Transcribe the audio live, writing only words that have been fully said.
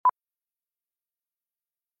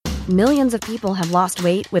Millions of people have lost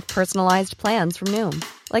weight with personalized plans from Noom.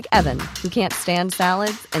 Like Evan, who can't stand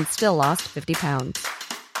salads and still lost 50 pounds.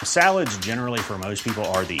 Salads generally for most people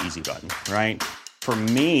are the easy button, right? For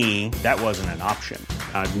me, that wasn't an option.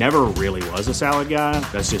 I never really was a salad guy.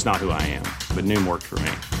 That's just not who I am. But Noom worked for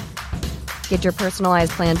me. Get your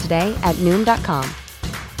personalized plan today at Noom.com.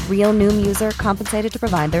 Real Noom user compensated to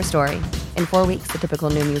provide their story. In 4 weeks, the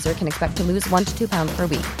typical Noom user can expect to lose 1 to 2 pounds per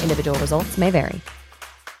week. Individual results may vary.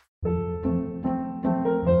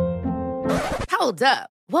 Hold up.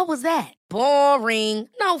 What was that? Boring.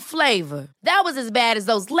 No flavor. That was as bad as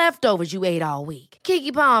those leftovers you ate all week.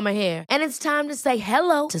 Keke Palmer here. And it's time to say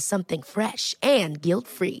hello to something fresh and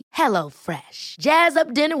guilt-free. Hello Fresh. Jazz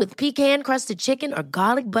up dinner with pecan-crusted chicken or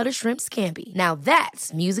garlic butter shrimp scampi. Now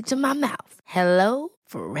that's music to my mouth. Hello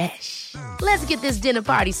Fresh. Let's get this dinner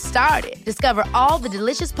party started. Discover all the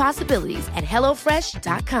delicious possibilities at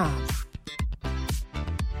HelloFresh.com.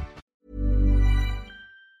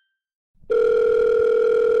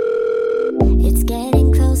 It's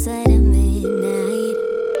getting closer to midnight.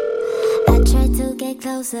 I try to get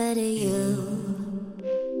closer to you.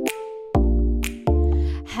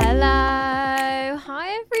 Hello.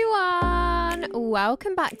 Hi, everyone.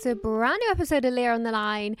 Welcome back to a brand new episode of Leah on the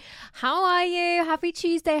Line. How are you? Happy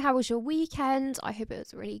Tuesday. How was your weekend? I hope it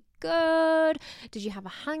was really good. Did you have a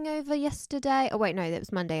hangover yesterday? Oh, wait, no, it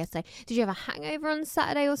was Monday yesterday. Did you have a hangover on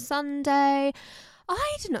Saturday or Sunday?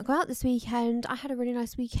 I did not go out this weekend. I had a really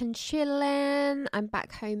nice weekend chilling. I'm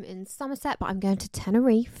back home in Somerset, but I'm going to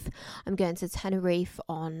Tenerife. I'm going to Tenerife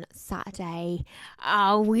on Saturday.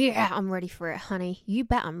 Oh, yeah, I'm ready for it, honey. You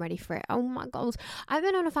bet I'm ready for it. Oh, my God. I've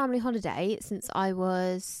been on a family holiday since I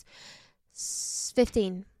was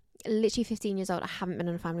 15. Literally 15 years old. I haven't been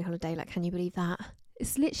on a family holiday. Like, can you believe that?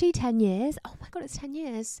 It's literally 10 years. Oh, my God, it's 10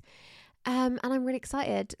 years. And I'm really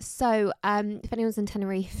excited. So, if anyone's in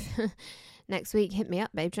Tenerife... next week, hit me up,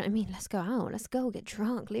 babe. Do you know what I mean? Let's go out. Let's go get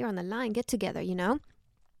drunk. Leah on the Line. Get together, you know?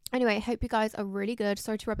 Anyway, I hope you guys are really good.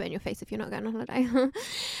 Sorry to rub it in your face if you're not going on holiday.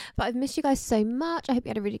 But I've missed you guys so much. I hope you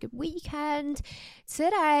had a really good weekend.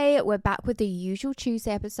 Today, we're back with the usual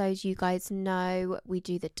Tuesday episodes. You guys know we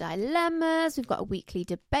do the dilemmas. We've got a weekly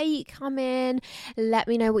debate coming. Let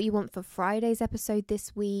me know what you want for Friday's episode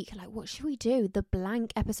this week. Like, what should we do? The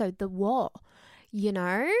blank episode. The what? You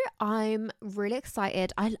know, I'm really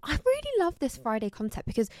excited. I really love this Friday concept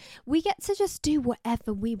because we get to just do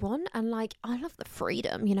whatever we want, and like I love the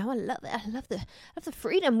freedom. You know, I love it. I love the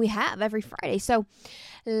freedom we have every Friday. So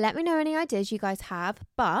let me know any ideas you guys have.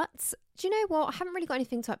 But do you know what? I haven't really got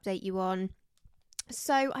anything to update you on.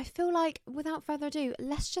 So I feel like without further ado,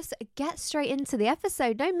 let's just get straight into the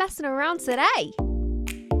episode. No messing around today.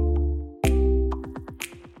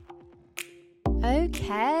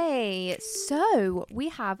 Okay, so we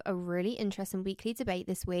have a really interesting weekly debate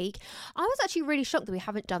this week. I was actually really shocked that we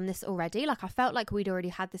haven't done this already. Like, I felt like we'd already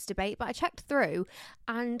had this debate, but I checked through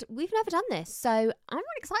and we've never done this. So I'm really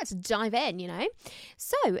excited to dive in, you know.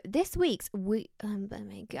 So this week's oh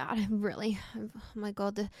my God, oh my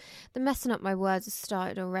God, the messing up my words has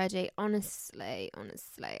started already. Honestly,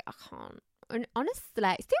 I can't.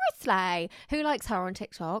 Seriously, who likes her on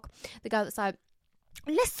TikTok? The girl that's like,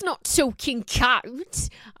 let's not talking out.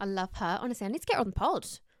 I love her. Honestly, I need to get her on the pod.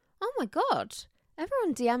 Oh my God.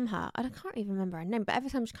 Everyone DM her. I can't even remember her name, but every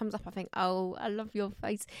time she comes up, I think, oh, I love your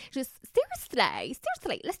face. Just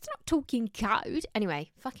seriously, let's not talking code.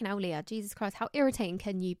 Anyway, fucking hell, Leah. Jesus Christ, how irritating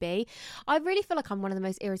can you be? I really feel like I'm one of the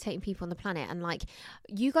most irritating people on the planet. And like,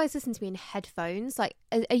 you guys listen to me in headphones. Like,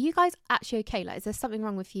 are you guys actually okay? Like, is there something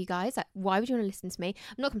wrong with you guys? Like, why would you want to listen to me?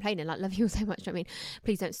 I'm not complaining. Like, love you all so much. I mean,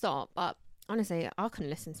 please don't stop. But honestly, I couldn't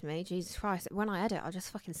listen to me. Jesus Christ. When I edit, I'll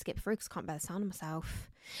just fucking skip through because I can't bear the sound of myself.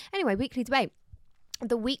 Anyway, weekly debate.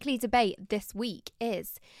 The weekly debate this week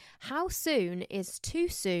is, how soon is too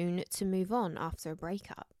soon to move on after a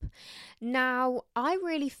breakup? Now, I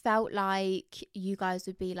really felt like you guys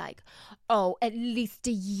would be like, oh, at least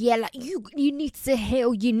a year. Like, you need to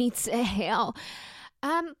heal. You need to heal.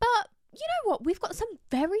 But you know what? We've got some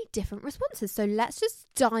very different responses. So let's just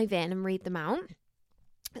dive in and read them out.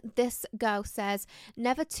 This girl says,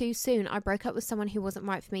 never too soon. I broke up with someone who wasn't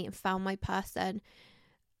right for me and found my person.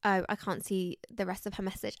 Oh, I can't see the rest of her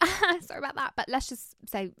message. Sorry about that. But let's just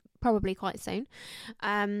say probably quite soon.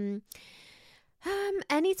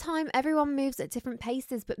 Anytime, everyone moves at different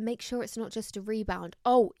paces, but make sure it's not just a rebound.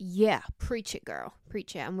 Oh, yeah. Preach it, girl.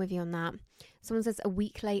 Preach it. I'm with you on that. Someone says a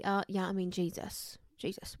week later. Yeah, I mean, Jesus.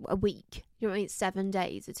 Jesus, a week. You know what I mean? 7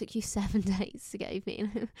 days. It took you 7 days to get over me.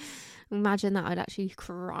 Imagine that. I'd actually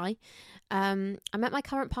cry. I met my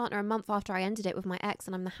current partner a month after I ended it with my ex,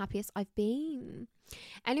 and I'm the happiest I've been.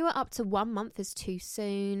 Anywhere up to 1 month is too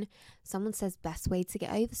soon. Someone says best way to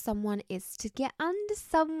get over someone is to get under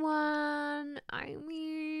someone. I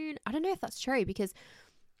mean, I don't know if that's true, because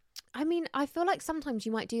I mean, I feel like sometimes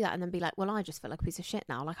you might do that and then be like, well, I just feel like a piece of shit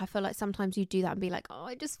now. Like, I feel like sometimes you do that and be like, oh,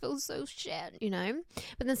 I just feel so shit, you know?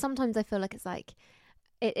 But then sometimes I feel like it's like,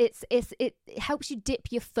 it helps you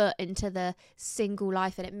dip your foot into the single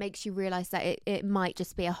life, and it makes you realise that it might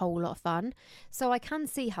just be a whole lot of fun. So I can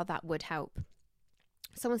see how that would help.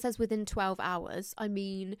 Someone says within 12 hours. I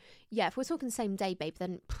mean, yeah, if we're talking same day, babe,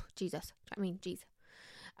 then Jesus.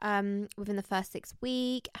 Within the first 6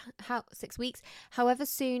 weeks, however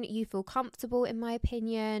soon you feel comfortable, in my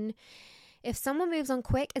opinion. If someone moves on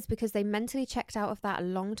quick, it's because they mentally checked out of that a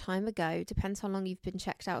long time ago. Depends how long you've been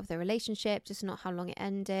checked out of the relationship, just not how long it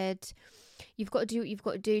ended. You've got to do what you've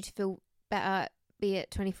got to do to feel better, be it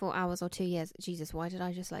 24 hours or 2 years. Jesus, why did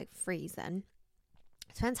I just like freeze then?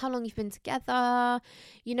 Depends how long you've been together.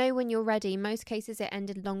 You know when you're ready. Most cases it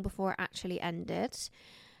ended long before it actually ended.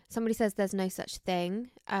 Somebody says there's no such thing.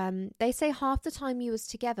 They say half the time you was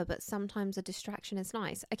together, but sometimes a distraction is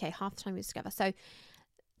nice. Okay, half the time you was together. So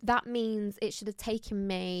that means it should have taken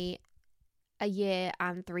me 1 year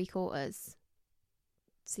and 3/4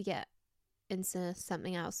 to get into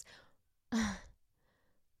something else.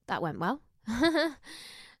 That went well.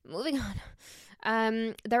 Moving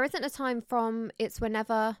on. There isn't a time from, it's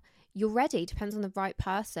whenever you're ready. Depends on the right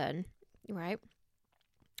person, right?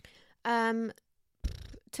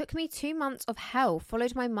 Took me 2 months of hell,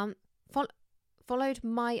 followed my a month.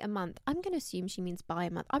 I'm going to assume she means by a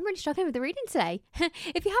month. I'm really struggling with the reading today.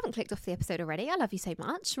 If you haven't clicked off the episode already, I love you so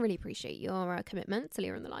much. Really appreciate your commitment till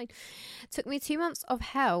you're on the line. Took me 2 months of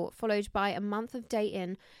hell, followed by a month of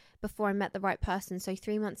dating before I met the right person. So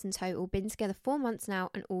 3 months in total. Been together 4 months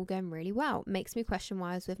now and all going really well. Makes me question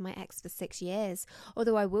why I was with my ex for 6 years.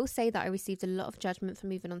 Although I will say that I received a lot of judgment for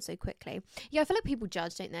moving on so quickly. Yeah, I feel like people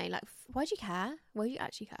judge, don't they? Like, why do you care? Why do you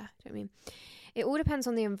actually care? Do you know what I mean? It all depends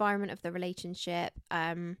on the environment of the relationship.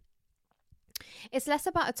 It's less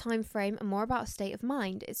about a time frame and more about a state of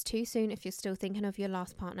mind. It's too soon if you're still thinking of your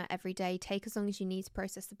last partner every day. Take as long as you need to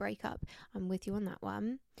process the breakup. I'm with you on that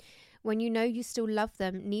one. When you know you still love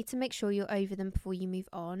them, need to make sure you're over them before you move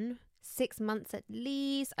on. 6 months at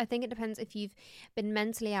least. I think it depends if you've been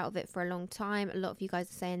mentally out of it for a long time. A lot of you guys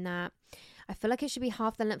are saying that. I feel like it should be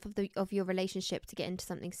half the length of your relationship to get into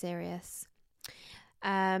something serious.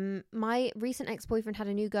 My recent ex-boyfriend had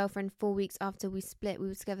a new girlfriend 4 weeks after we split. We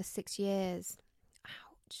were together 6 years.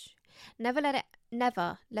 Ouch. Never let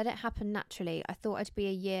it happen naturally. I thought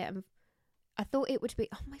it would be,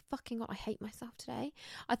 oh my fucking God, I hate myself today.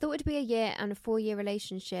 I thought it'd be a year and a 4-year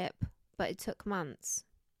relationship, but it took months.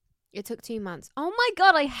 It took 2 months. Oh my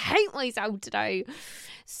God, I hate myself today.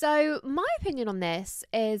 So my opinion on this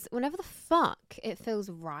is whenever the fuck it feels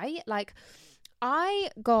right. Like, I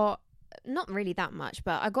got, not really that much,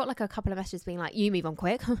 but I got like a couple of messages being like, you move on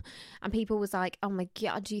quick. And people was like, oh my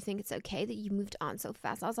God, do you think it's okay that you moved on so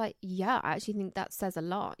fast? I was like, yeah, I actually think that says a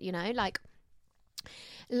lot, you know, like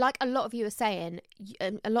a lot of you are saying,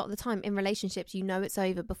 a lot of the time in relationships, you know it's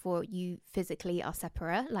over before you physically are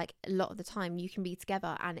separate. Like, a lot of the time you can be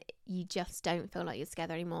together and you just don't feel like you're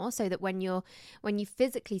together anymore. So that when you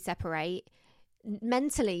physically separate,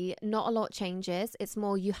 mentally not a lot changes. It's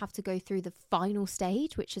more you have to go through the final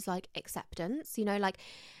stage, which is like acceptance, you know, like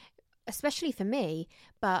especially for me.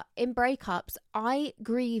 But in breakups, I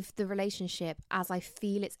grieve the relationship as I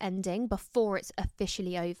feel it's ending before it's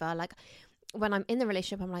officially over. Like, when I'm in the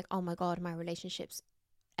relationship, I'm like, oh my God, my relationship's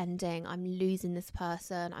ending. I'm losing this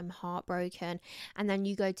person. I'm heartbroken. And then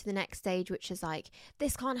you go to the next stage, which is like,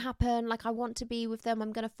 this can't happen. Like, I want to be with them.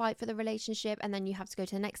 I'm going to fight for the relationship. And then you have to go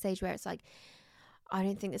to the next stage where it's like, I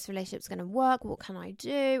don't think this relationship's going to work. What can I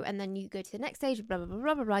do? And then you go to the next stage, blah, blah, blah,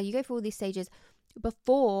 blah, blah, blah. You go through all these stages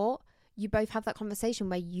before you both have that conversation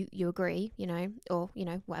where you agree, you know, or, you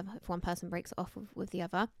know, whatever, if one person breaks off with the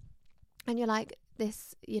other. And you're like,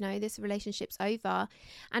 this, you know, this relationship's over.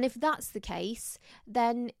 And if that's the case,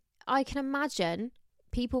 then I can imagine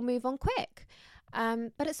people move on quick.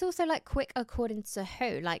 But it's also like quick according to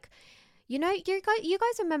who? Like, you know, you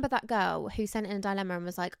guys remember that girl who sent in a dilemma and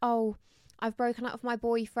was like, oh, I've broken up with my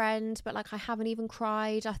boyfriend, but like I haven't even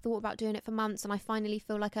cried. I thought about doing it for months and I finally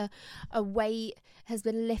feel like a weight has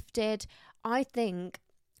been lifted. I think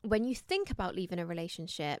when you think about leaving a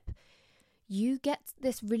relationship, you get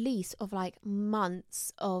this release of like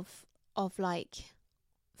months of like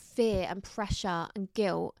fear and pressure and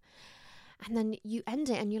guilt. and then you end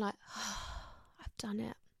it and you're like, oh, I've done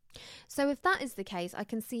it. So if that is the case, I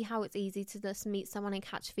can see how it's easy to just meet someone and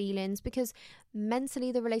catch feelings, because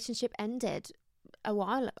mentally the relationship ended a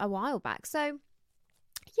while back. So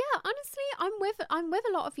yeah, honestly, I'm with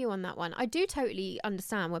a lot of you on that one. I do totally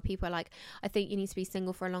understand where people are like, I think you need to be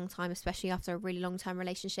single for a long time, especially after a really long-term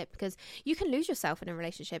relationship, because you can lose yourself in a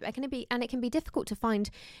relationship. It can be difficult to find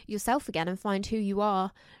yourself again and find who you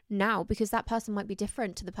are now, because that person might be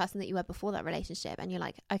different to the person that you were before that relationship. And you're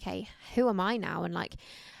like, okay, who am I now? And like,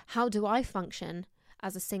 how do I function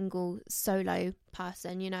as a single solo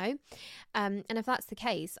person, you know? And if that's the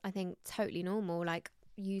case, I think totally normal. Like,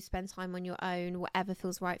 you spend time on your own, whatever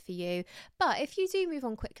feels right for you. But if you do move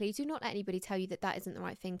on quickly, do not let anybody tell you that isn't the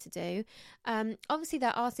right thing to do. Obviously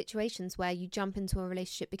there are situations where you jump into a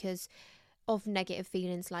relationship because of negative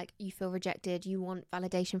feelings, like you feel rejected, you want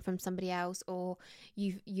validation from somebody else, or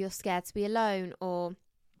you're scared to be alone, or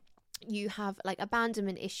you have like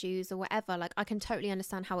abandonment issues or whatever. Like, I can totally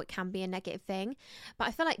understand how it can be a negative thing, but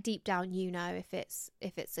I feel like deep down you know if it's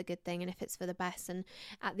a good thing and if it's for the best. And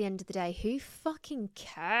at the end of the day, who fucking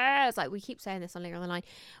cares? Like, we keep saying this on Later on the Line,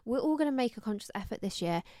 we're all going to make a conscious effort this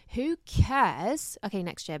year. Who cares? Okay,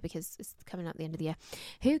 next year, because it's coming up the end of the year.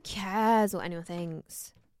 Who cares what anyone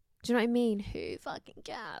thinks? Do you know what I mean? Who fucking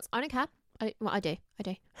cares? I don't care. I do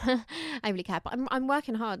I really care, but I'm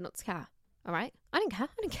working hard not to care. All right, I don't care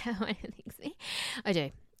what anyone thinks of me.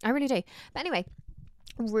 I really do. But anyway,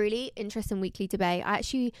 really interesting weekly debate. I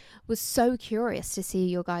actually was so curious to see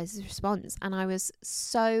your guys' response, and I was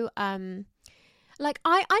so like,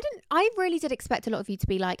 I really did expect a lot of you to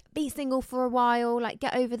be like, be single for a while, like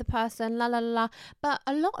get over the person, la la la. But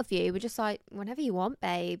a lot of you were just like, whenever you want,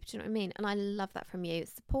 babe. Do you know what I mean? And I love that from you.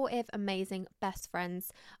 Supportive, amazing, best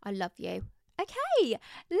friends. I love you. Okay,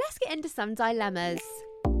 let's get into some dilemmas.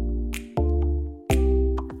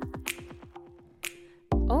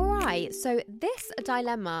 Alright, so this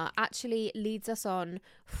dilemma actually leads us on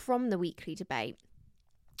from the weekly debate.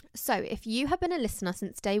 So if you have been a listener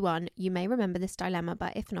since day one, you may remember this dilemma,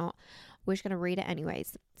 but if not, we're just going to read it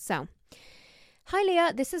anyways. So, hi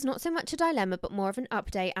Leah, this is not so much a dilemma, but more of an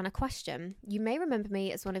update and a question. You may remember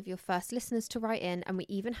me as one of your first listeners to write in, and we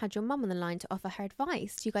even had your mum on the line to offer her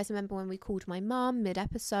advice. Do you guys remember when we called my mum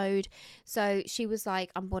mid-episode? So she was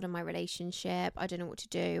like, I'm bored of my relationship. I don't know what to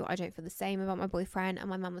do. I don't feel the same about my boyfriend. And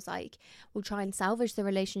my mum was like, we'll try and salvage the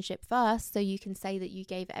relationship first so you can say that you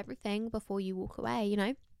gave it everything before you walk away, you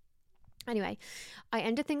know? Anyway, I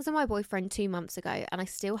ended things with my boyfriend 2 months ago, and I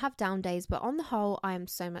still have down days, but on the whole, I am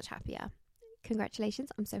so much happier.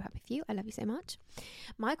 Congratulations, I'm so happy for you. I love you so much.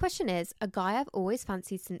 My question is, a guy I've always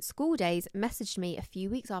fancied since school days messaged me a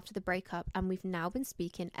few weeks after the breakup, and we've now been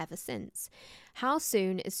speaking ever since. How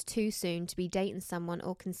soon is too soon to be dating someone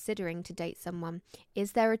or considering to date someone?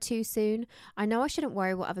 Is there a too soon? I know I shouldn't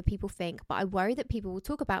worry what other people think, but I worry that people will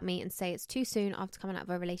talk about me and say it's too soon after coming out of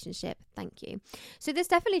a relationship. Thank you. So this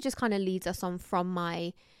definitely just kind of leads us on from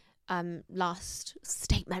my last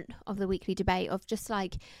statement of the weekly debate of just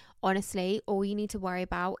like, honestly, all you need to worry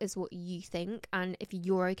about is what you think, and if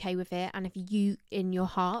you're okay with it, and if you in your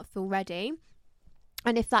heart feel ready.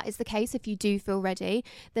 And if that is the case, if you do feel ready,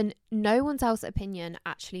 then no one's else's opinion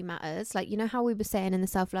actually matters. Like, you know how we were saying in the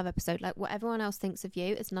self-love episode, like what everyone else thinks of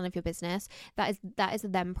you is none of your business. That is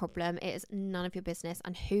them problem. It is none of your business.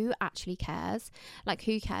 And who actually cares? Like,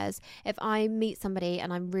 who cares? If I meet somebody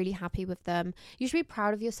and I'm really happy with them, you should be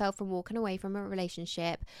proud of yourself for walking away from a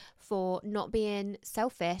relationship, for not being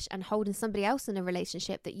selfish and holding somebody else in a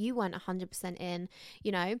relationship that you weren't 100% in,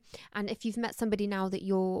 you know? And if you've met somebody now that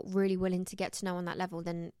you're really willing to get to know on that level,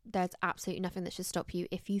 then there's absolutely nothing that should stop you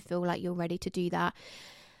if you feel like you're ready to do that.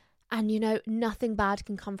 And you know, nothing bad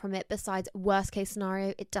can come from it besides worst case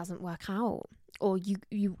scenario, it doesn't work out, or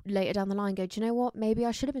you later down the line go, do you know what, maybe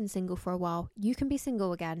I should have been single for a while. You can be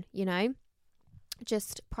single again, you know?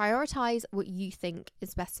 Just prioritize what you think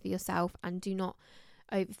is best for yourself and do not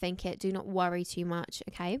overthink it. Do not worry too much.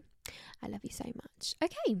 Okay, I love you so much.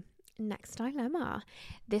 Okay, next dilemma.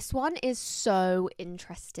 This one is so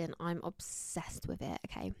interesting. I'm obsessed with it.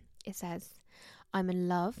 Okay, it says, I'm in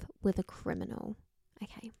love with a criminal.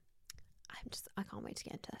 Okay, I can't wait to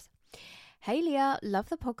get into this. Hey Leah, love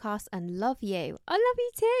the podcast and love you. I love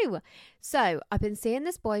you too. So I've been seeing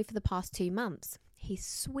this boy for the past 2 months. He's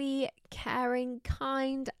sweet, caring,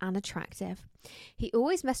 kind, and attractive. He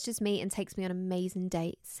always messages me and takes me on amazing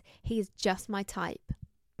dates. He is just my type,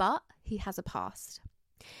 but he has a past.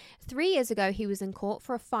 3 years ago, he was in court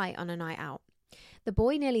for a fight on a night out. The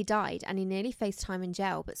boy nearly died and he nearly faced time in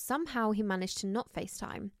jail, but somehow he managed to not face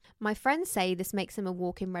time. My friends say this makes him a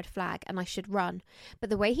walking red flag and I should run,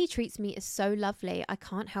 but the way he treats me is so lovely, I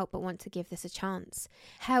can't help but want to give this a chance.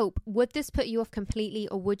 Help, would this put you off completely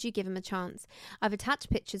or would you give him a chance? I've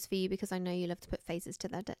attached pictures for you because I know you love to put faces to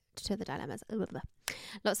the dilemmas.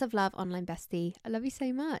 Lots of love, online bestie. I love you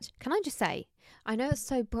so much. Can I just say, I know it's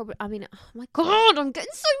so probably, I mean, oh my God, I'm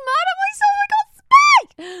getting so mad at myself. I can't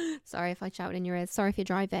speak. Sorry if I shouted in your ears. Sorry if you're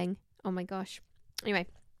driving. Oh my gosh. Anyway,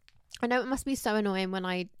 I know it must be so annoying when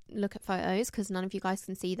I look at photos because none of you guys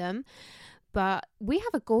can see them. But we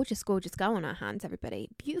have a gorgeous, gorgeous girl on our hands, everybody.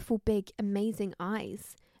 Beautiful, big, amazing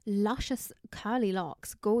eyes. Luscious, curly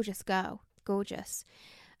locks. Gorgeous girl. Gorgeous.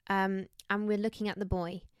 And we're looking at the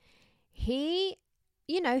boy. He,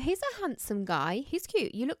 you know, he's a handsome guy. He's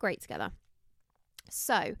cute. You look great together.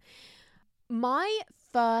 So, my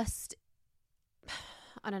first,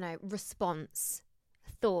 I don't know,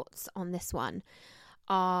 thoughts on this one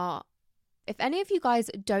are, if any of you guys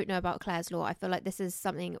don't know about Clare's Law, I feel like this is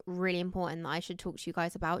something really important that I should talk to you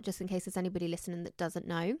guys about, just in case there's anybody listening that doesn't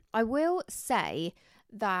know. I will say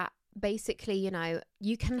that basically, you know,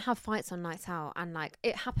 you can have fights on nights out and like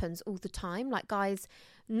it happens all the time. Like guys,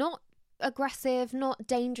 not aggressive, not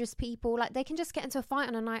dangerous people, like they can just get into a fight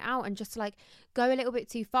on a night out and just like go a little bit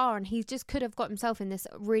too far, and he just could have got himself in this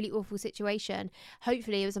really awful situation.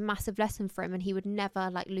 Hopefully it was a massive lesson for him and he would never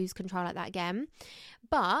like lose control like that again.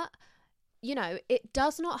 But you know, it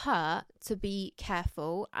does not hurt to be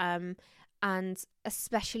careful, and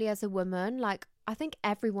especially as a woman, like I think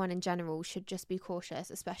everyone in general should just be cautious,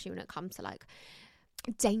 especially when it comes to like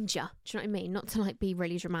danger. Do you know what I mean? Not to like be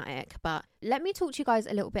really dramatic, but let me talk to you guys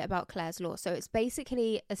a little bit about Clare's Law. So it's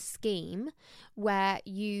basically a scheme where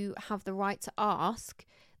you have the right to ask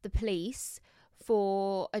the police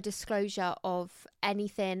for a disclosure of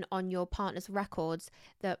anything on your partner's records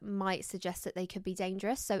that might suggest that they could be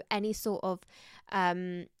dangerous. So any sort of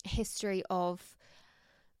history of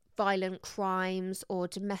violent crimes or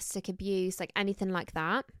domestic abuse, like anything like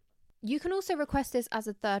that. You can also request this as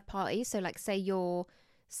a third party. So like say your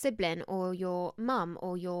sibling or your mum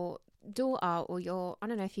or your daughter or your, I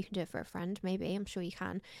don't know if you can do it for a friend, maybe, I'm sure you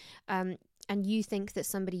can. And you think that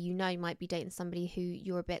somebody you know might be dating somebody who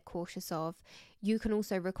you're a bit cautious of, you can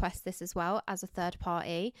also request this as well as a third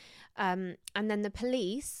party. And then the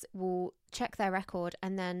police will check their record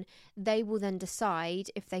and then they will then decide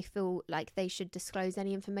if they feel like they should disclose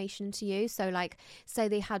any information to you. So like say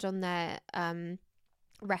they had on their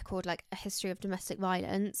record like a history of domestic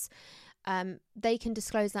violence, they can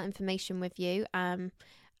disclose that information with you.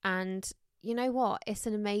 And you know what? It's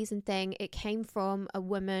an amazing thing. It came from a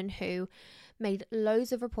woman who made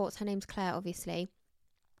loads of reports. Her name's Clare, obviously.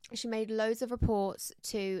 She made loads of reports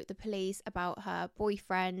to the police about her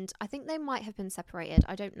boyfriend. I think they might have been separated.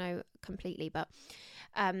 I don't know completely, but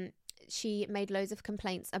she made loads of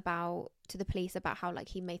complaints to the police about how like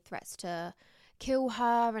he made threats to kill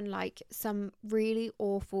her and like some really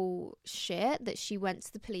awful shit that she went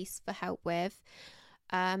to the police for help with.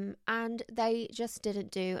 And they just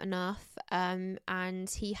didn't do enough. And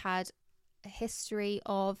he had a history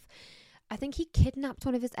of, I think he kidnapped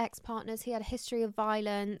one of his ex-partners. He had a history of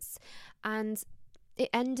violence and it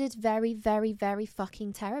ended very, very, very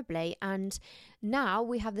fucking terribly. And now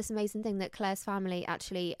we have this amazing thing that Clare's family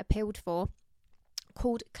actually appealed for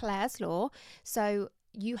called Clare's Law. So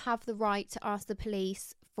you have the right to ask the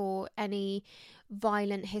police for any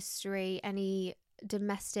violent history, any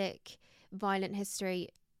domestic violent history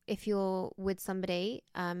if you're with somebody,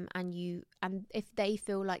 and if they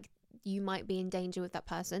feel like you might be in danger with that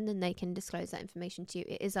person, then they can disclose that information to you.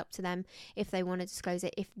 It is up to them if they want to disclose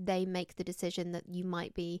it. If they make the decision that you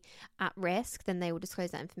might be at risk, then they will disclose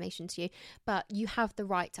that information to you. But you have the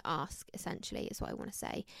right to ask, essentially, is what I want to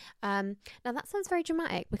say. Now that sounds very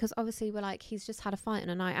dramatic because obviously we're like, he's just had a fight on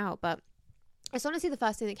a night out, but it's honestly the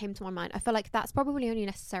first thing that came to my mind. I feel like that's probably only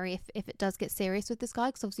necessary if it does get serious with this guy,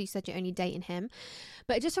 because obviously you said you're only dating him.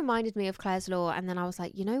 But it just reminded me of Clare's Law, and then I was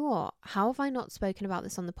like, you know what? How have I not spoken about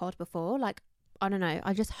this on the pod before? Like, I don't know.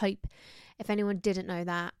 I just hope if anyone didn't know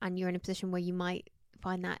that and you're in a position where you might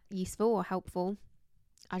find that useful or helpful,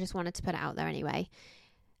 I just wanted to put it out there anyway.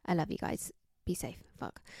 I love you guys. Be safe.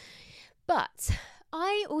 Fuck. But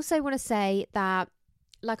I also want to say that,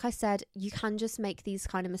 like I said, you can just make these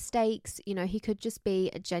kind of mistakes. You know, he could just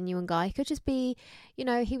be a genuine guy. He could just be, you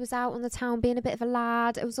know, he was out on the town being a bit of a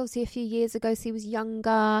lad. It was obviously a few years ago, so he was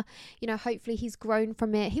younger. You know, hopefully he's grown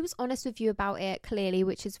from it. He was honest with you about it, clearly,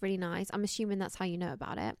 which is really nice. I'm assuming that's how you know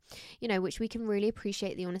about it, you know, which we can really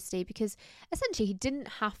appreciate the honesty, because essentially he didn't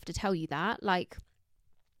have to tell you that. Like,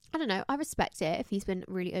 I don't know, I respect it if he's been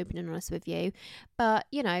really open and honest with you. But,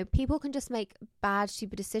 you know, people can just make bad,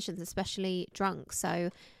 stupid decisions, especially drunk. So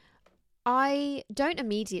I don't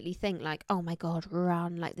immediately think like, oh my God,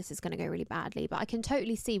 run, like this is going to go really badly. But I can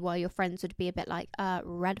totally see why your friends would be a bit like,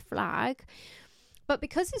 red flag. But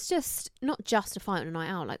because it's just not just a fight on a night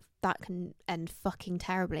out, like that can end fucking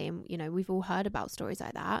terribly. And, you know, we've all heard about stories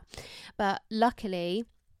like that. But luckily,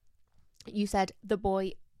 you said the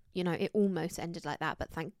boy, you know, it almost ended like that,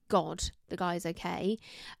 but thank God the guy's okay.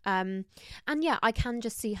 And yeah, I can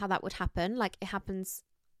just see how that would happen. Like it happens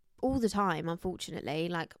all the time, unfortunately,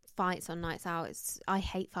 like fights on nights out. I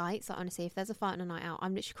hate fights. Like, honestly, if there's a fight on a night out,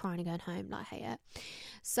 I'm literally crying and going home. Like, I hate it.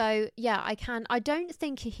 So yeah, I don't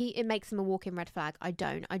think it makes him a walking red flag. I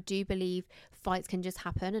do believe fights can just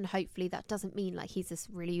happen, and hopefully that doesn't mean like he's this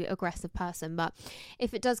really aggressive person. But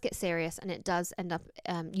if it does get serious and it does end up,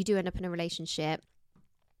 you do end up in a relationship,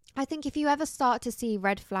 I think if you ever start to see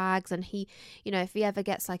red flags and he, you know, if he ever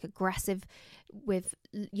gets like aggressive with,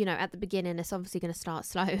 you know, at the beginning, it's obviously going to start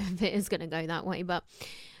slow if it is going to go that way. But,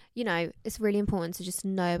 you know, it's really important to just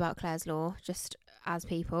know about Clare's Law, just as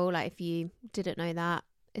people. Like if you didn't know that,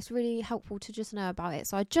 it's really helpful to just know about it.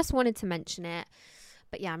 So I just wanted to mention it.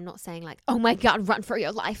 But yeah, I'm not saying like, oh my God, run for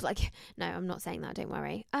your life. Like, no, I'm not saying that. Don't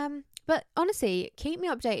worry. But honestly, keep me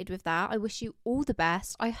updated with that. I wish you all the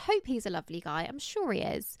best. I hope he's a lovely guy. I'm sure he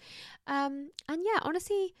is. And yeah,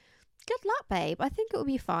 honestly, good luck, babe. I think it will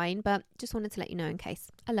be fine, but just wanted to let you know in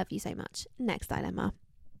case. I love you so much. Next dilemma.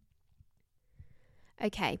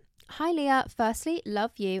 Okay. Hi, Leah. Firstly,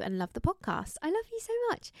 love you and love the podcast. I love you so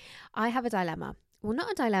much. I have a dilemma. Well,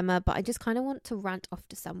 not a dilemma, but I just kind of want to rant off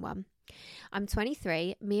to someone. I'm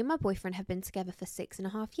 23. Me and my boyfriend have been together for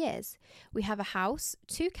 6.5 years. We have a house,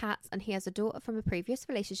 2 cats, and he has a daughter from a previous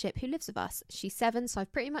relationship who lives with us. She's 7, so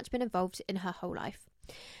I've pretty much been involved in her whole life.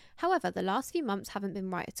 However, the last few months haven't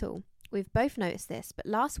been right at all. We've both noticed this, but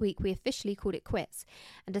last week we officially called it quits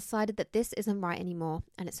and decided that this isn't right anymore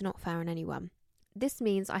and it's not fair on anyone. This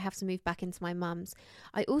means I have to move back into my mum's.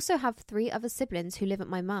 I also have 3 other siblings who live at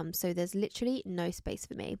my mum's, so there's literally no space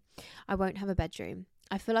for me. I won't have a bedroom.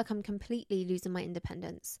 I feel like I'm completely losing my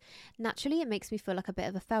independence. Naturally, it makes me feel like a bit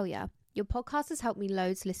of a failure. Your podcast has helped me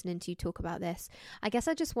loads listening to you talk about this. I guess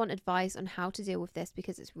I just want advice on how to deal with this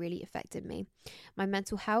because it's really affected me. My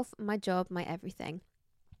mental health, my job, my everything.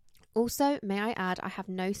 Also, may I add, I have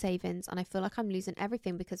no savings and I feel like I'm losing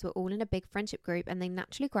everything because we're all in a big friendship group and they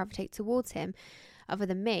naturally gravitate towards him other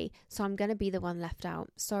than me. So I'm going to be the one left out.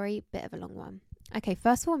 Sorry, bit of a long one. Okay,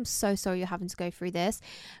 first of all, I'm so sorry you're having to go through this.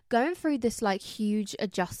 Going through this like huge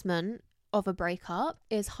adjustment of a breakup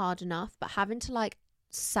is hard enough, but having to like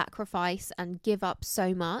sacrifice and give up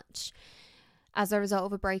so much as a result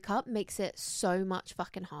of a breakup makes it so much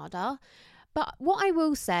fucking harder. But what I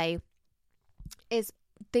will say is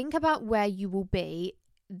think about where you will be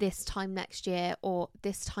this time next year or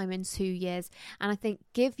this time in 2 years. And I think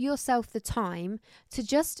give yourself the time to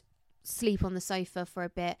just sleep on the sofa for a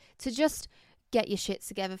bit, to just get your shit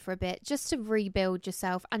together for a bit, just to rebuild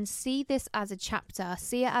yourself and see this as a chapter.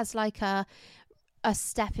 See it as like a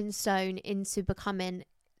stepping stone into becoming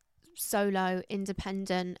solo,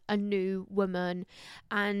 independent, a new woman,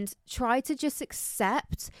 and try to just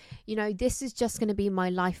accept, you know, this is just going to be my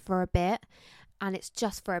life for a bit. And it's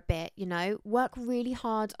just for a bit, you know, work really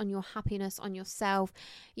hard on your happiness, on yourself.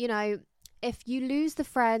 You know, if you lose the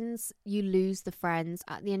friends, you lose the friends.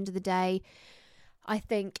 At the end of the day, I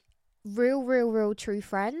think real true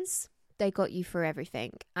friends, they got you through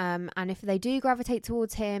everything. And if they do gravitate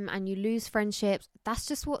towards him and you lose friendships, that's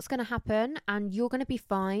just what's going to happen. And you're going to be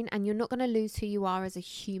fine. And you're not going to lose who you are as a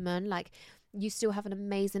human. Like, you still have an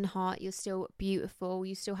amazing heart. You're still beautiful.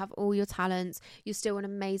 You still have all your talents. You're still an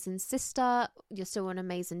amazing sister. You're still an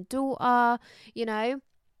amazing daughter, you know?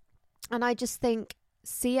 And I just think,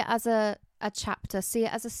 see it as a chapter. See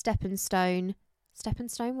it as a stepping stone. Stepping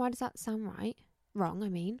stone? Why does that sound right? Wrong, I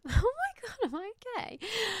mean. Oh my God, am I okay?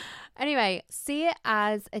 Anyway, see it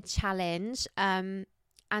as a challenge, and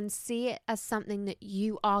see it as something that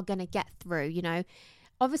you are going to get through, you know?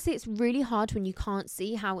 Obviously, it's really hard when you can't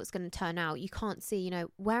see how it's going to turn out. You can't see, you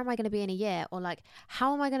know, where am I going to be in a year? Or like,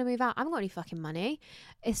 how am I going to move out? I haven't got any fucking money.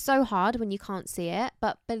 It's so hard when you can't see it.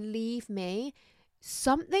 But believe me,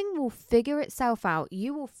 something will figure itself out.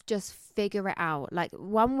 You will just figure it out. Like,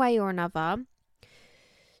 one way or another.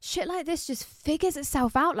 Shit like this just figures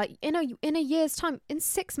itself out. Like, in a year's time, in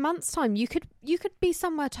 6 months' time, you could be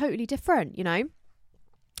somewhere totally different, you know?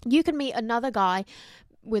 You could meet another guy,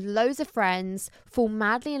 with loads of friends, fall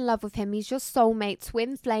madly in love with him. He's your soulmate,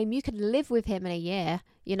 twin flame. You could live with him in a year.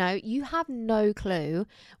 You know, you have no clue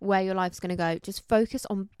where your life's going to go. Just focus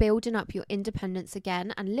on building up your independence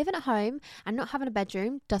again, and living at home and not having a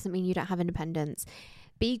bedroom doesn't mean you don't have independence.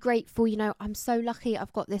 Be grateful. You know, I'm so lucky.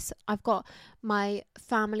 I've got my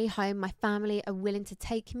family home. My family are willing to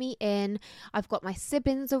take me in. I've got my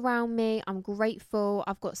siblings around me. I'm grateful.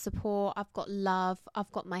 I've got support. I've got love.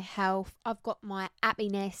 I've got my health. I've got my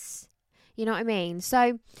happiness. You know what I mean?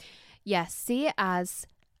 So, yes, see it as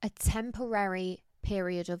a temporary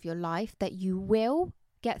period of your life that you will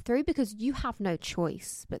get through, because you have no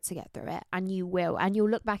choice but to get through it, and you will. And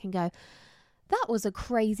you'll look back and go, that was a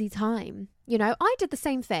crazy time. You know, I did the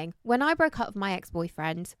same thing when I broke up with my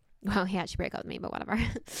ex-boyfriend. Well, he actually broke up with me, but whatever.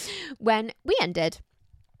 When we ended,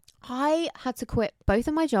 I had to quit both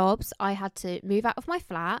of my jobs. I had to move out of my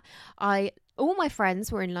flat. All my friends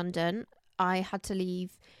were in London. I had to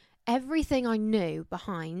leave everything I knew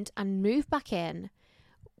behind and move back in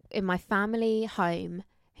my family home,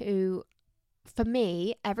 who, for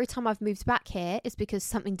me, every time I've moved back here is because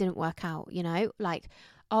something didn't work out, you know, like,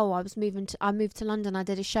 oh, I moved to London, I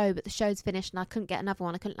did a show, but the show's finished and I couldn't get another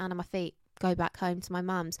one. I couldn't land on my feet, go back home to my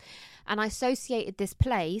mum's. And I associated this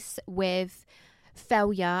place with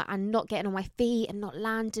failure and not getting on my feet and not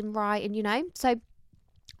landing right. And, you know, so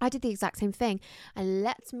I did the exact same thing. And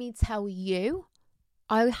let me tell you,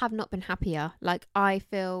 I have not been happier. Like, I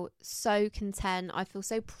feel so content. I feel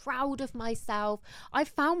so proud of myself. I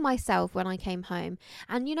found myself when I came home.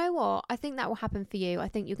 And you know what? I think that will happen for you. I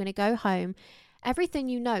think you're going to go home. Everything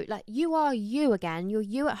you know, like, you are you again. You're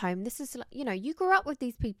you at home. This is, you know, you grew up with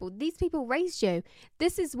these people. These people raised you.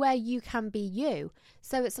 This is where you can be you.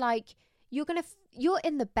 So it's like you're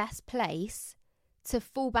in the best place to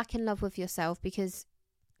fall back in love with yourself, because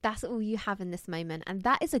that's all you have in this moment. And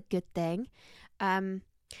that is a good thing.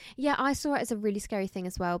 Yeah, I saw it as a really scary thing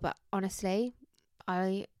as well. But honestly,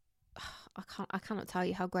 I cannot tell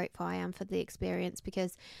you how grateful I am for the experience,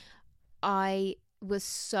 because I was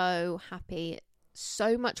so happy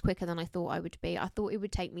so much quicker than I thought I would be. I thought it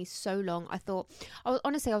would take me so long. I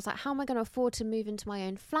was like, how am I going to afford to move into my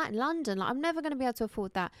own flat in London? Like, I'm never going to be able to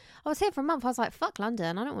afford that. I was here for a month. I was like, fuck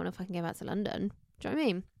London. I don't want to fucking go back to London. Do you know what I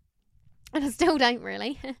mean? And I still don't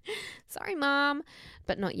really. Sorry, Mom.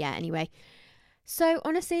 But not yet anyway. So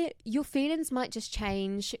honestly, your feelings might just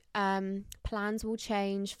change. Plans will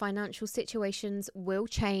change. Financial situations will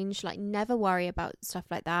change. Like, never worry about stuff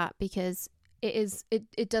like that, because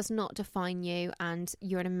it does not define you, and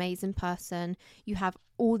you're an amazing person. You have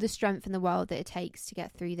all the strength in the world that it takes to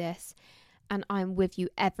get through this, and I'm with you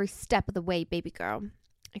every step of the way, baby girl.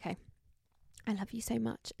 Okay, I love you so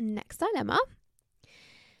much. Next dilemma.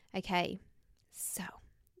 Okay, so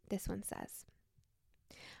this one says,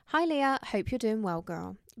 hi Leah, hope you're doing well,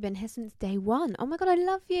 girl. Been here since day one. Oh my god, I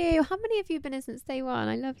love you. How many of you have been here since day one?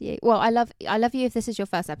 I love you. Well, I love you if this is your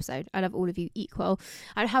first episode. I love all of you equal.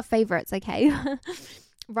 I don't have favourites, okay?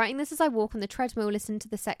 Writing this as I walk on the treadmill, listen to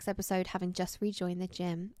the sex episode, having just rejoined the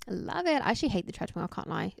gym. I love it. I actually hate the treadmill, I can't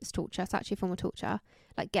lie. It's torture. It's actually a form of torture.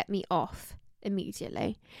 Like, get me off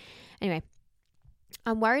immediately. Anyway,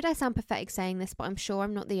 I'm worried I sound pathetic saying this, but I'm sure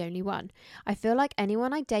I'm not the only one. I feel like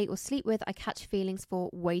anyone I date or sleep with, I catch feelings for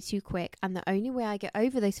way too quick, and the only way I get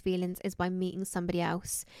over those feelings is by meeting somebody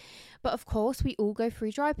else. But of course, we all go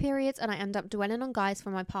through dry periods, and I end up dwelling on guys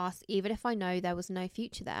from my past, even if I know there was no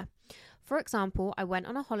future there. For example, I went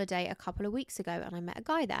on a holiday a couple of weeks ago and I met a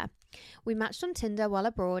guy there. We matched on Tinder while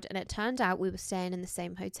abroad, and it turned out we were staying in the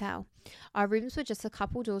same hotel. Our rooms were just a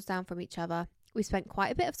couple doors down from each other. We spent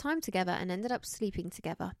quite a bit of time together and ended up sleeping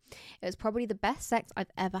together. It was probably the best sex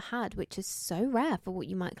I've ever had, which is so rare for what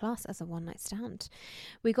you might class as a one-night stand.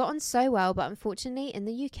 We got on so well, but unfortunately in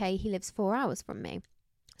the UK he lives 4 hours from me.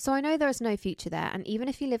 So I know there is no future there, and even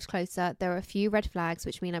if he lives closer, there are a few red flags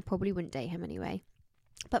which mean I probably wouldn't date him anyway.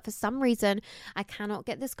 But for some reason, I cannot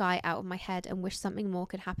get this guy out of my head and wish something more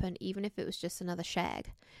could happen, even if it was just another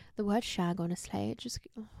shag. The word shag, honestly, it just...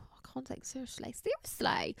 I can't take it seriously.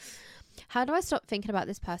 Seriously. How do I stop thinking about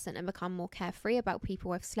this person and become more carefree about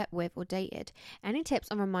people I've slept with or dated? Any tips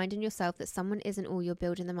on reminding yourself that someone isn't all you're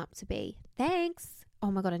building them up to be? Thanks. Oh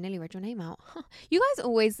my god, I nearly read your name out. You guys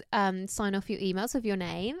always sign off your emails with your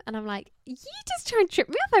name, and I'm like, you just try and trip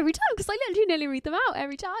me up every time, because I literally nearly read them out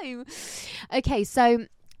every time. Okay, so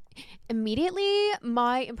immediately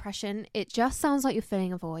my impression, it just sounds like you're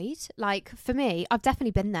filling a void. Like, for me, I've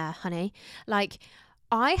definitely been there, honey. Like,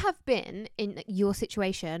 I have been in your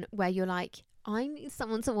situation where you're like, I need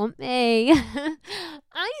someone to want me. I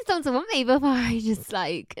need someone to want me before I just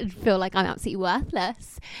like feel like I'm absolutely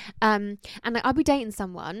worthless. And I'll be dating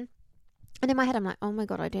someone, And in my head, I'm like, oh my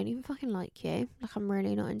God, I don't even fucking like you. Like, I'm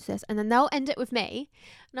really not into this. And then they'll end it with me.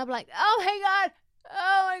 And I'll be like, oh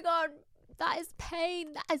my God, that is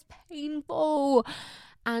pain. That is painful.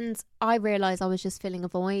 And I realised I was just filling a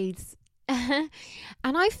void. And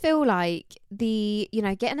I feel like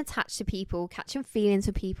getting attached to people, catching feelings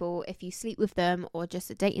for people, if you sleep with them or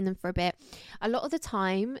just dating them for a bit, a lot of the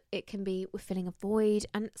time it can be with filling a void.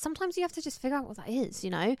 And sometimes you have to just figure out what that is,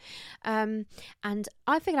 and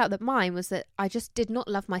I figured out that mine was that I just did not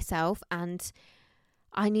love myself and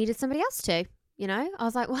I needed somebody else to, I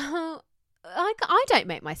was like, well, I don't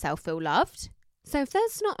make myself feel loved. So if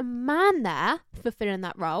there's not a man there fulfilling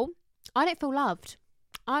that role, I don't feel loved.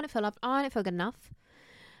 I don't feel loved. I don't feel good enough.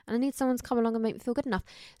 And I need someone to come along and make me feel good enough.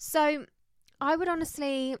 So I would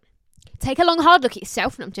honestly take a long, hard look at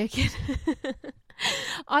yourself. And I'm joking.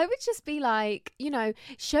 I would just be like,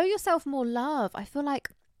 show yourself more love. I feel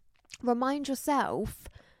like remind yourself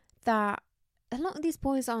that a lot of these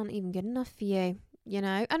boys aren't even good enough for you,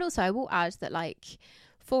 And also I will add that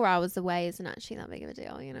 4 hours away isn't actually that big of a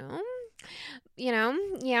deal, yeah.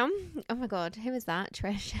 Oh my God, who is that?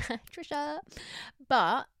 Trisha.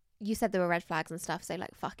 But you said there were red flags and stuff, so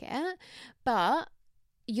fuck it. But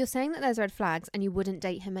you're saying that there's red flags and you wouldn't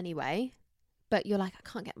date him anyway, but you're like, I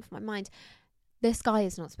can't get him off my mind. This guy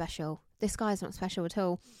is not special. This guy is not special at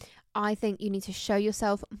all. I think you need to show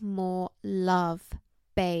yourself more love,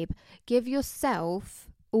 babe. Give yourself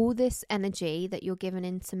all this energy that you're giving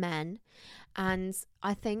into men, and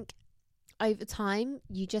I think over time,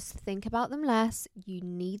 you just think about them less, you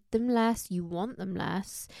need them less, you want them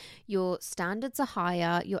less, your standards are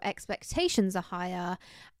higher, your expectations are higher,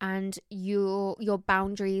 and your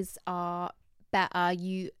boundaries are better.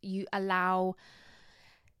 You allow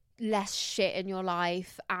less shit in your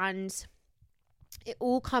life, and it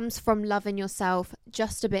all comes from loving yourself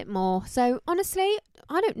just a bit more. So honestly,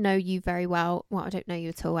 I don't know you very well. Well, I don't know you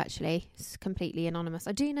at all, actually. It's completely anonymous.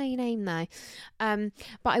 I do know your name though. But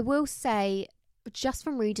I will say, just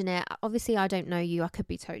from reading it, obviously I don't know you. I could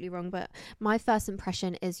be totally wrong, but my first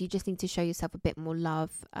impression is you just need to show yourself a bit more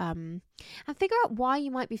love, and figure out why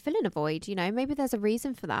you might be filling a void. Maybe there's a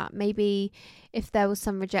reason for that. Maybe if there was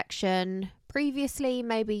some rejection previously,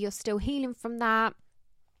 maybe you're still healing from that.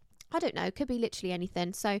 I don't know. Could be literally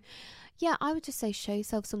anything. So, yeah, I would just say show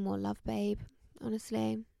yourself some more love, babe.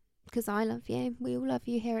 Honestly, because I love you. We all love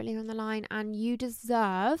you here at Leah on the Line, and you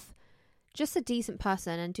deserve just a decent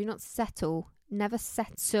person. And do not settle. Never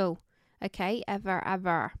settle. Okay, ever,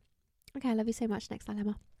 ever. Okay, I love you so much. Next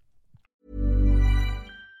dilemma.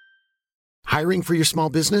 Hiring for your small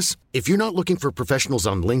business? If you're not looking for professionals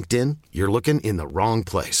on LinkedIn, you're looking in the wrong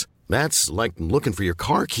place. That's like looking for your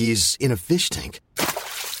car keys in a fish tank.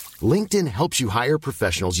 LinkedIn helps you hire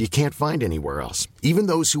professionals you can't find anywhere else, even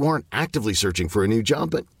those who aren't actively searching for a new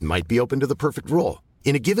job but might be open to the perfect role.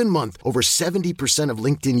 In a given month, over 70% of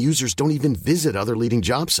LinkedIn users don't even visit other leading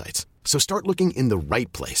job sites. So start looking in the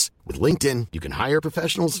right place. With LinkedIn, you can hire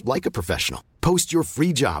professionals like a professional. Post your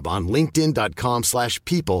free job on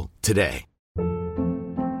linkedin.com/people today.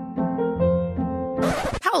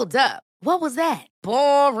 Hold up. What was that?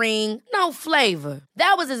 Boring. No flavor.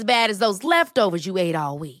 That was as bad as those leftovers you ate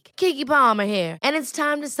all week. Keke Palmer here. And it's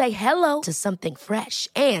time to say hello to something fresh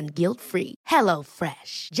and guilt-free. Hello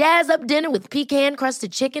Fresh. Jazz up dinner with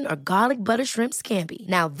pecan-crusted chicken or garlic butter shrimp scampi.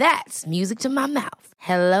 Now that's music to my mouth.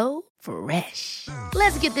 Hello Fresh.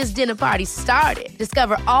 Let's get this dinner party started.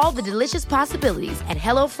 Discover all the delicious possibilities at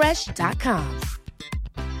hellofresh.com.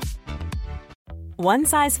 One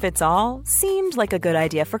size fits all seemed like a good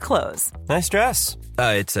idea for clothes. Nice dress.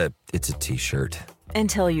 It's a t-shirt.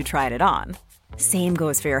 Until you tried it on. Same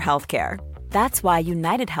goes for your healthcare. That's why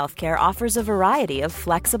United Healthcare offers a variety of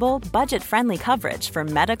flexible, budget-friendly coverage for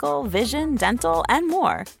medical, vision, dental, and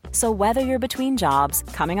more. So whether you're between jobs,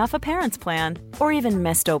 coming off a parent's plan, or even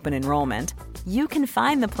missed open enrollment, you can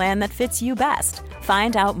find the plan that fits you best.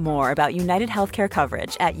 Find out more about United Healthcare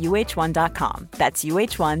coverage at uh1.com. That's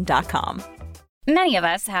uh1.com. Many of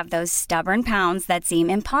us have those stubborn pounds that seem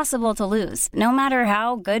impossible to lose, no matter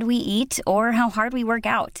how good we eat or how hard we work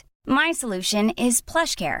out. My solution is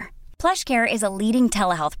PlushCare. PlushCare is a leading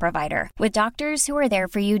telehealth provider with doctors who are there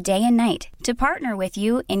for you day and night to partner with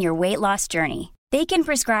you in your weight loss journey. They can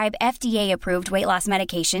prescribe FDA-approved weight loss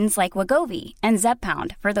medications like Wegovy and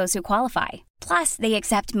Zepbound for those who qualify. Plus, they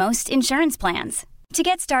accept most insurance plans. To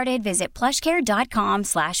get started, visit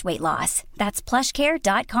plushcare.com/weightloss. That's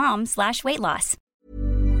plushcare.com/weightloss.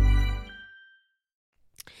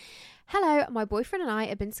 Hello, my boyfriend and I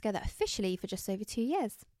have been together officially for just over 2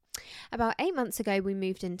 years. About 8 months ago, we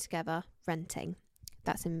moved in together, renting.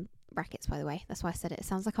 That's in brackets, by the way. That's why I said it. It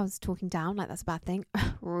sounds like I was talking down, like that's a bad thing.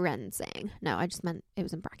 Renting. No, I just meant it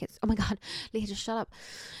was in brackets. Oh my God, Leah, just shut up.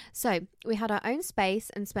 So we had our own space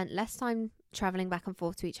and spent less time traveling back and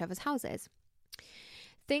forth to each other's houses.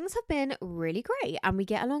 Things have been really great and we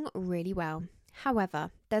get along really well.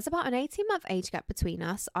 However, there's about an 18-month age gap between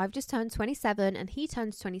us. I've just turned 27 and he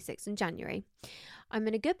turns 26 in January. I'm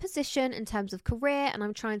in a good position in terms of career and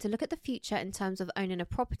I'm trying to look at the future in terms of owning a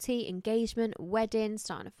property, engagement, wedding,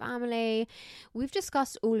 starting a family. We've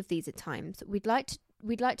discussed all of these at times. We'd like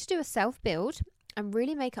to do a self-build and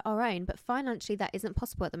really make it our own, but financially that isn't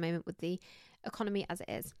possible at the moment with the economy as it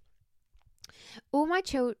is. All my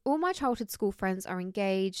childhood school friends are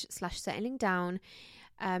engaged / settling down,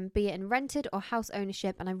 be it in rented or house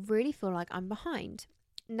ownership, and I really feel like I'm behind.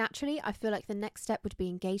 Naturally, I feel like the next step would be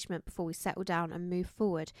engagement before we settle down and move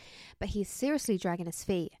forward, but he's seriously dragging his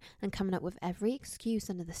feet and coming up with every excuse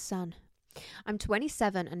under the sun. I'm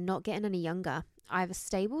 27 and not getting any younger. I have a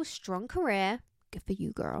stable, strong career, good for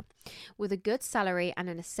you, girl, with a good salary and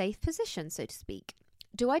in a safe position, so to speak.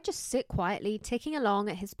 Do I just sit quietly, ticking along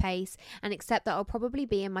at his pace and accept that I'll probably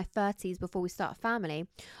be in my 30s before we start a family?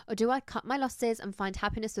 Or do I cut my losses and find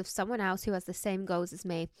happiness with someone else who has the same goals as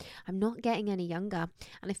me? I'm not getting any younger,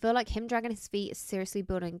 and I feel like him dragging his feet is seriously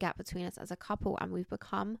building a gap between us as a couple, and we've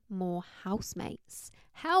become more housemates.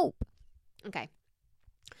 Help! Okay.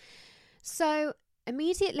 So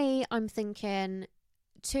immediately I'm thinking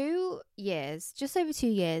 2 years, just over 2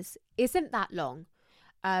 years, isn't that long.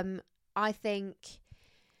 I think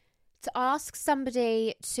to ask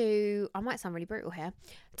somebody to, I might sound really brutal here,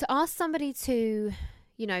 to ask somebody to,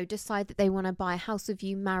 you know, decide that they want to buy a house with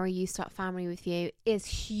you, marry you, start a family with you is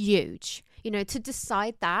huge. You know, to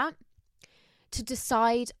decide that, to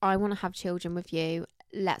decide I want to have children with you,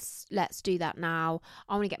 let's do that now.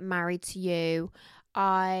 I want to get married to you.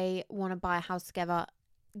 I want to buy a house together.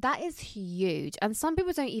 That is huge. And some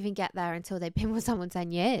people don't even get there until they've been with someone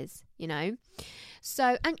 10 years, you know.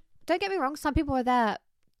 So, and don't get me wrong, some people are there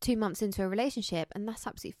 2 months into a relationship and that's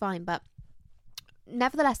absolutely fine, but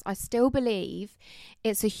nevertheless I still believe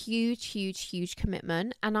it's a huge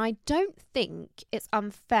commitment, and I don't think it's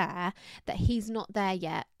unfair that he's not there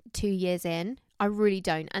yet 2 years in. I really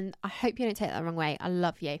don't, and I hope you don't take that the wrong way. I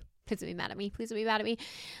love you. Please don't be mad at me. Please don't be mad at me.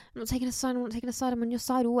 I'm not taking a side. I'm on your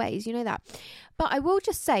side always. You know that. But I will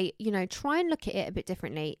just say, you know, try and look at it a bit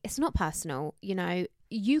differently. It's not personal. You know,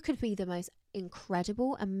 you could be the most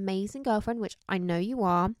incredible, amazing girlfriend, which I know you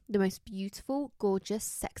are, the most beautiful, gorgeous,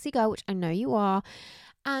 sexy girl, which I know you are,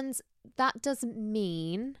 and that doesn't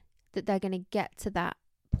mean that they're going to get to that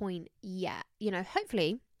point yet. You know,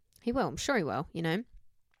 hopefully he will. I'm sure he will, you know,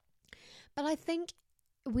 but I think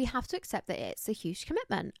we have to accept that it's a huge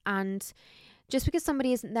commitment, and just because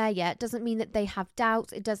somebody isn't there yet doesn't mean that they have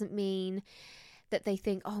doubts. It doesn't mean that they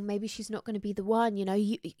think, oh, maybe she's not going to be the one, you know.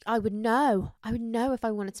 I would know if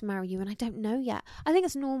I wanted to marry you, and I don't know yet. I think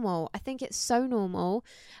it's normal. I think it's so normal.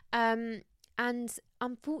 And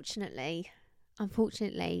unfortunately,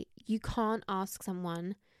 you can't ask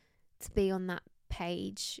someone to be on that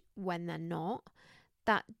page when they're not.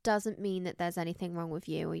 That doesn't mean that there's anything wrong with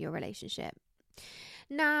you or your relationship.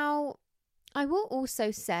 Now, I will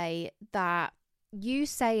also say that you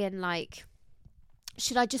saying like,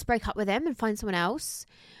 should I just break up with him and find someone else?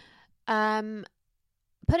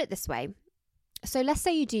 Put it this way. So let's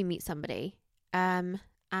say you do meet somebody and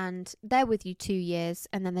they're with you 2 years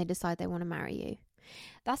and then they decide they want to marry you.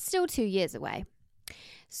 That's still 2 years away.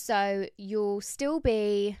 So you'll still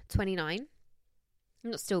be 29.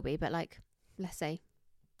 Not still be, but like, let's say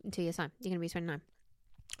in 2 years' time, you're going to be 29.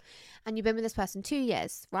 And you've been with this person 2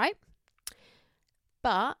 years, right?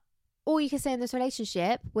 But or you can stay in this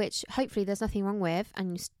relationship, which hopefully there's nothing wrong with,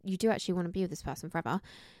 and you do actually want to be with this person forever.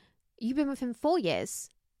 You've been with him 4 years,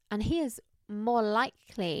 and he is more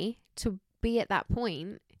likely to be at that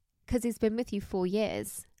point because he's been with you 4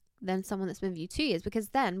 years than someone that's been with you 2 years. Because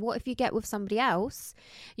then what if you get with somebody else,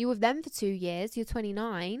 you're with them for 2 years, you're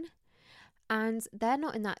 29, and they're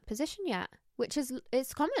not in that position yet, which is,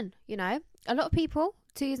 it's common, you know. A lot of people,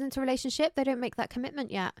 2 years into a relationship, they don't make that commitment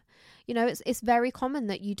yet. You know, it's very common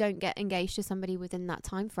that you don't get engaged to somebody within that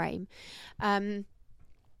time frame.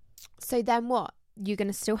 So then what? You're going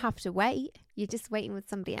to still have to wait. You're just waiting with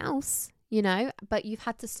somebody else, you know, but you've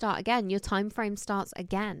had to start again. Your time frame starts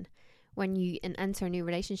again when you enter a new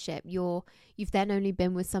relationship. You've then only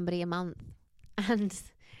been with somebody a month, and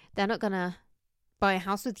they're not going to buy a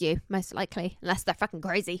house with you, most likely, unless they're fucking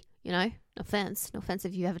crazy, you know. No offense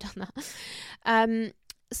if you ever done that.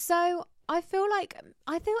 So I feel like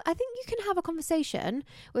I think you can have a conversation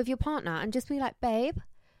with your partner and just be like, babe,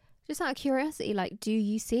 just out of curiosity, like, do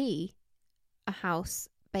you see a house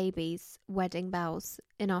babies, wedding bells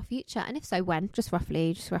in our future? And if so, when? Just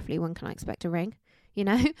roughly, when can I expect a ring? You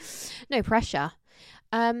know, no pressure.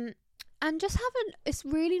 And just it's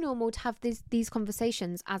really normal to have these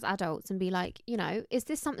conversations as adults and be like, you know, is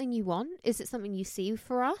this something you want? Is it something you see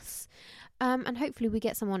for us? And hopefully we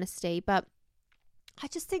get some honesty. But I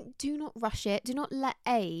just think, do not rush it. Do not let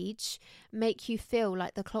age make you feel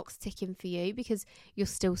like the clock's ticking for you, because you're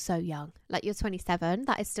still so young. Like, you're 27.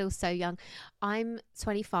 That is still so young. I'm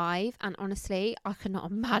 25. And honestly, I cannot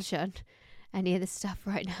imagine any of this stuff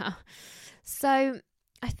right now. So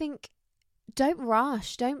I think, don't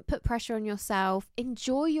rush. Don't put pressure on yourself.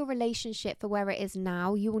 Enjoy your relationship for where it is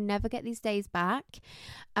now. You will never get these days back.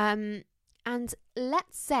 And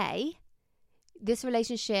let's say this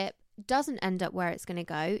relationship doesn't end up where it's going to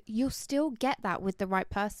go. You'll still get that with the right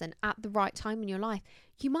person at the right time in your life.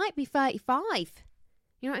 You might be 35.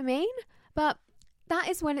 You know what I mean? But that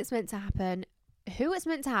is when it's meant to happen. Who it's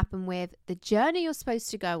meant to happen with, the journey you're supposed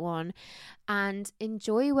to go on, and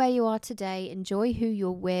enjoy where you are today, enjoy who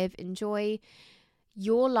you're with, enjoy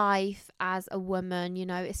your life as a woman. You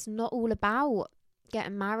know, it's not all about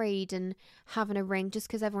getting married and having a ring just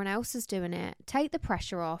because everyone else is doing it. Take the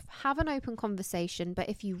pressure off, have an open conversation. But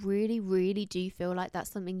if you really, really do feel like that's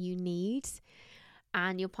something you need,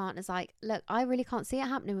 and your partner's like, look, I really can't see it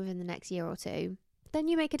happening within the next year or two, then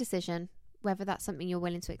you make a decision whether that's something you're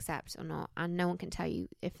willing to accept or not. And no one can tell you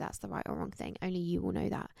if that's the right or wrong thing. Only you will know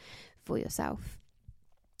that for yourself.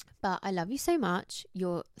 But I love you so much.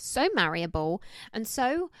 You're so marryable and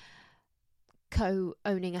so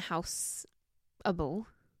co-owning a house-able.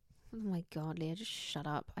 Oh my God, Leah, just shut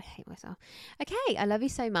up. I hate myself. Okay, I love you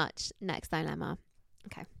so much. Next dilemma.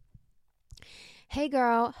 Okay. Hey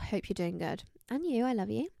girl, hope you're doing good. And you, I love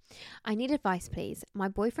you. I need advice, please. My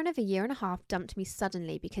boyfriend of a year and a half dumped me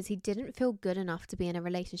suddenly because he didn't feel good enough to be in a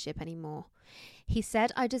relationship anymore. He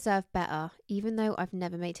said I deserve better, even though I've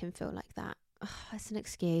never made him feel like that. Ugh, it's an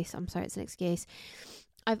excuse. I'm sorry, it's an excuse.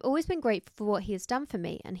 I've always been grateful for what he has done for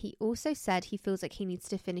me, and he also said he feels like he needs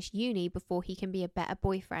to finish uni before he can be a better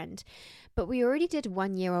boyfriend. But we already did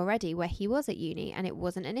 1 year already where he was at uni, and it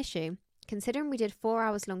wasn't an issue. Considering we did 4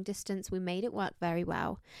 hours long distance, we made it work very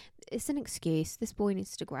well. It's an excuse. This boy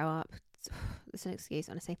needs to grow up. It's an excuse,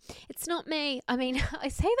 honestly. It's not me. I mean, I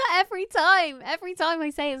say that every time. Every time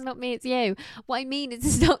I say it's not me, it's you. What I mean is,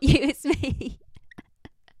 it's not you, it's me.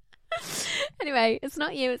 Anyway, it's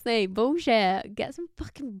not you, it's me. Bullshit. Get some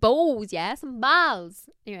fucking balls, yeah? Some balls.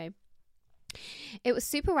 Anyway. It was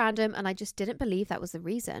super random and I just didn't believe that was the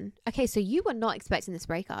reason. Okay, so you were not expecting this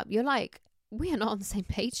breakup. You're like, we are not on the same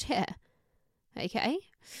page here. Okay?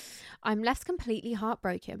 I'm left completely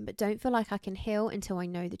heartbroken, but don't feel like I can heal until I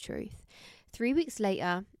know the truth. 3 weeks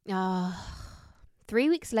later,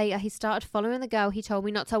 he started following the girl he told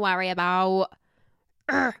me not to worry about.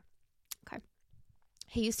 Okay.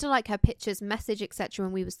 He used to like her pictures, message, etc.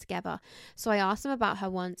 when we was together. So I asked him about her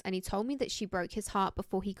once and he told me that she broke his heart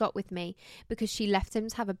before he got with me because she left him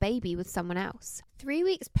to have a baby with someone else. 3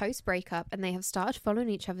 weeks post breakup and they have started following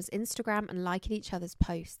each other's Instagram and liking each other's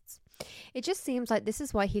posts. It just seems like this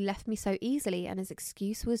is why he left me so easily and his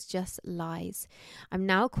excuse was just lies. I'm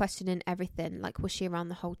now questioning everything. Like, was she around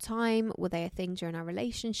the whole time? Were they a thing during our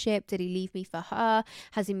relationship? Did he leave me for her?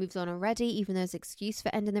 Has he moved on already, even though his excuse for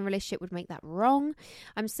ending the relationship would make that wrong?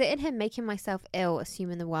 I'm sitting here making myself ill,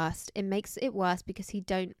 assuming the worst. It makes it worse because he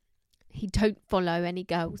don't follow any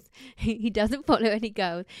girls. He doesn't follow any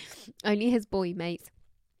girls, only his boy mates.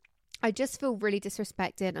 I just feel really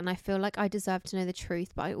disrespected and I feel like I deserve to know the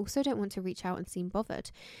truth, but I also don't want to reach out and seem bothered.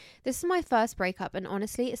 This is my first breakup and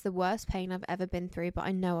honestly it's the worst pain I've ever been through, but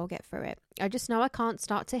I know I'll get through it. I just know I can't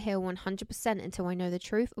start to heal 100% until I know the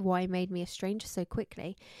truth of why he made me a stranger so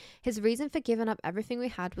quickly. His reason for giving up everything we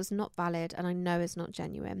had was not valid and I know it's not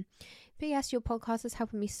genuine. P.S. Your podcast is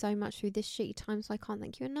helping me so much through this shitty time, so I can't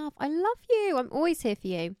thank you enough. I love you. I'm always here for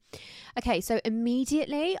you. Okay, so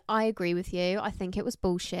immediately I agree with you. I think it was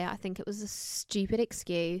bullshit. I think it was a stupid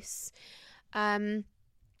excuse. And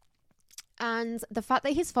the fact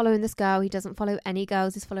that he's following this girl, he doesn't follow any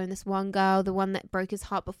girls. He's following this one girl, the one that broke his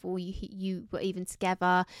heart before you were even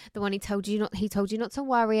together, the one he told you not to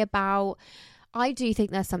worry about. I do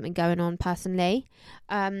think there's something going on personally.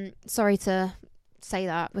 Sorry to say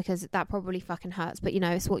that because that probably fucking hurts, but you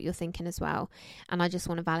know, it's what you're thinking as well, and I just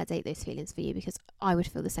want to validate those feelings for you because I would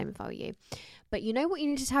feel the same if I were you. But you know what you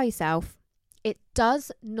need to tell yourself? It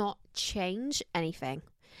does not change anything.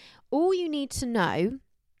 All you need to know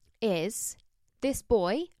is this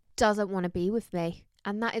boy doesn't want to be with me,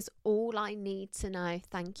 and that is all I need to know.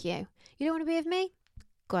 Thank you. You don't want to be with me?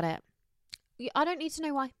 Got it. I don't need to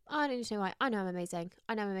know why. I know I'm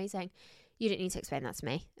amazing. You don't need to explain that to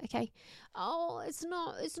me, okay? Oh, it's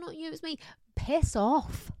not you, it's me. Piss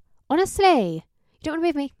off. Honestly, you don't want to be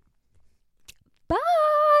with me. Bye.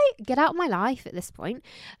 Get out of my life at this point.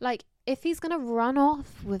 Like, if he's going to run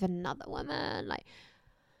off with another woman, like,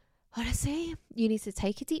 honestly, you need to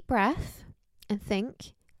take a deep breath and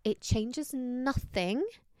think it changes nothing.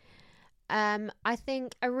 I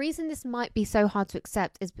think a reason this might be so hard to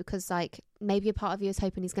accept is because, like, maybe a part of you is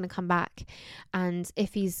hoping he's going to come back, and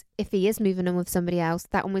if he is moving on with somebody else,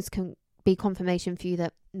 that almost can be confirmation for you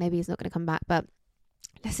that maybe he's not going to come back. But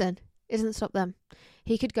listen, it doesn't stop them.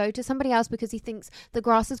 He could go to somebody else because he thinks the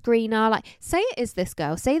grass is greener. Like, say it is this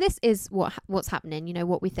girl. Say this is what's happening. You know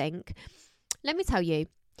what we think. Let me tell you,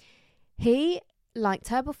 he liked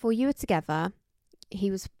her before you were together. He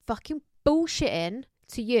was fucking bullshitting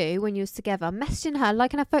to you when you was together, messaging her,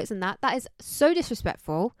 liking her photos and that is so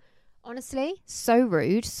disrespectful. Honestly, so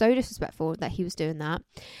rude, so disrespectful that he was doing that.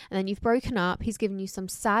 And then you've broken up. He's given you some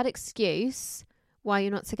sad excuse why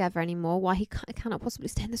you're not together anymore, why he cannot possibly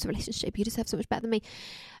stay in this relationship. You deserve so much better than me.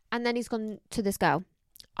 And then he's gone to this girl.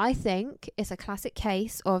 I think it's a classic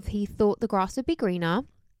case of he thought the grass would be greener.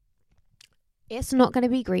 It's not going to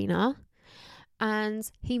be greener.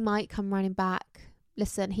 And he might come running back.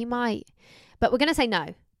 Listen, he might. But we're going to say no,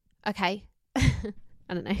 okay?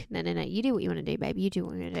 I don't know. No. You do what you want to do, baby. You do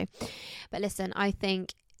what you want to do. But listen, I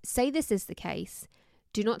think, say this is the case.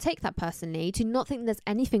 Do not take that personally. Do not think there's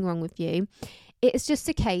anything wrong with you. It is just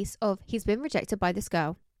a case of he's been rejected by this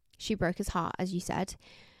girl. She broke his heart, as you said.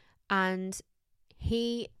 And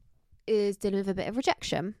he is dealing with a bit of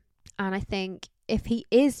rejection. And I think if he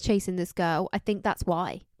is chasing this girl, I think that's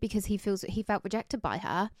why. Because he feels that he felt rejected by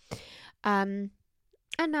her.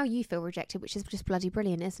 And now you feel rejected, which is just bloody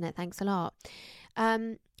brilliant, isn't it? Thanks a lot.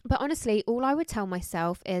 But honestly, all I would tell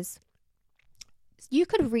myself is you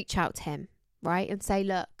could reach out to him, right? And say,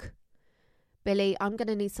 look, Billy, I'm going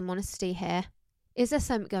to need some honesty here. Is there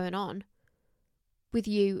something going on with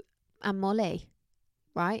you and Molly,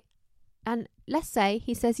 right? And let's say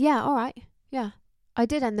he says, yeah, all right. Yeah, I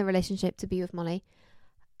did end the relationship to be with Molly.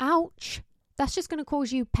 Ouch. That's just going to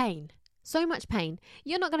cause you pain. So much pain.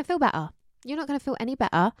 You're not going to feel better. You're not going to feel any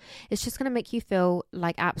better. It's just going to make you feel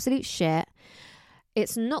like absolute shit.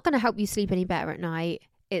 It's not going to help you sleep any better at night.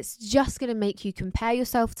 It's just going to make you compare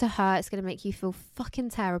yourself to her. It's going to make you feel fucking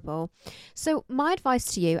terrible. So my advice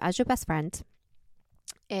to you as your best friend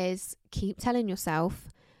is keep telling yourself,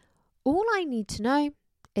 all I need to know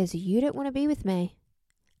is you don't want to be with me.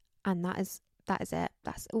 And that is it.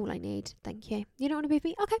 That's all I need. Thank you. You don't want to be with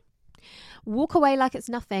me? Okay. Walk away like it's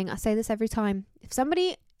nothing. I say this every time. If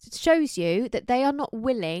somebody shows you that they are not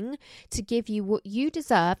willing to give you what you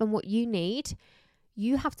deserve and what you need,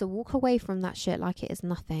 you have to walk away from that shit like it is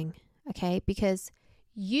nothing, okay? Because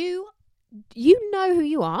you know who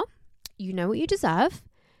you are, you know what you deserve,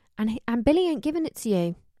 and Billy ain't giving it to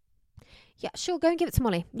you. Yeah, sure, go and give it to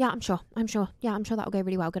Molly. Yeah, I'm sure. Yeah, I'm sure that'll go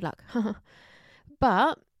really well. Good luck.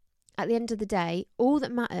 But at the end of the day, all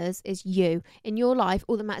that matters is you. In your life,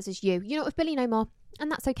 all that matters is you. You're not with Billy no more, and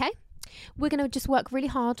that's okay. We're going to just work really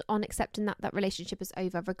hard on accepting that relationship is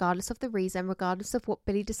over, regardless of the reason, regardless of what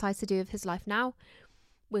Billy decides to do with his life now.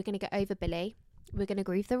 We're going to get over Billy. We're going to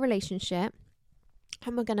grieve the relationship.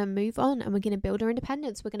 And we're going to move on, and we're going to build our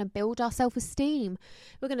independence. We're going to build our self-esteem.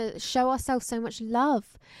 We're going to show ourselves so much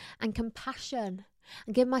love and compassion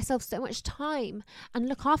and give myself so much time and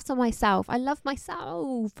look after myself. I love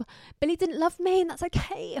myself. Billy didn't love me, and that's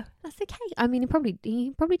okay. That's okay. I mean, he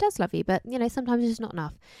probably does love you, but, you know, sometimes it's just not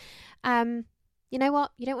enough. You know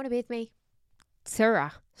what? You don't want to be with me?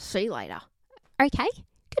 Sarah, see you later. Okay,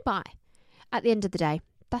 goodbye. At the end of the day,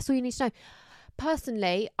 that's all you need to know.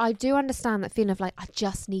 Personally, I do understand that feeling of like, I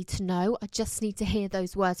just need to know. I just need to hear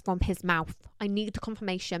those words from his mouth. I need the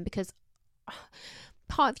confirmation, because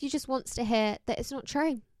part of you just wants to hear that it's not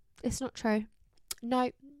true. It's not true. No,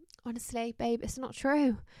 honestly, babe, it's not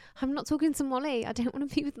true. I'm not talking to Molly. I don't want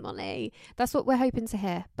to be with Molly. That's what we're hoping to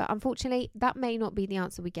hear. But unfortunately, that may not be the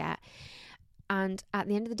answer we get. And at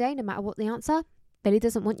the end of the day, no matter what the answer, Billy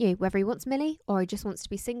doesn't want you. Whether he wants Millie or he just wants to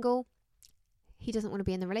be single, he doesn't want to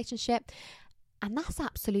be in the relationship. And that's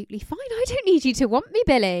absolutely fine. I don't need you to want me,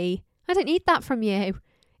 Billy. I don't need that from you.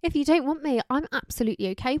 If you don't want me, I'm absolutely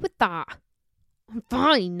okay with that. I'm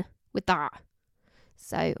fine with that.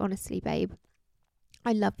 So honestly, babe,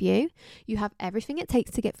 I love you. You have everything it takes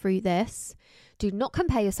to get through this. Do not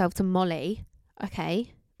compare yourself to Molly,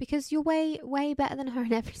 okay? Because you're way, way better than her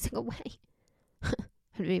in every single way.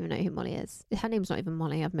 I don't even know who Molly is. Her name's not even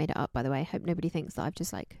Molly. I've made it up, by the way. I hope nobody thinks that I've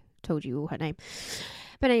just told you all her name.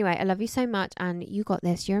 But anyway, I love you so much, and you got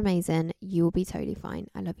this. You're amazing. You will be totally fine.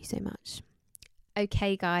 I love you so much.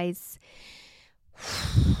 Okay, guys.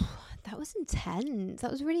 That was intense.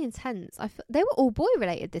 That was really intense. They were all boy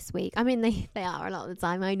related this week. I mean, they are a lot of the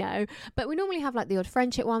time, I know. But we normally have like the odd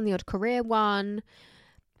friendship one, the odd career one,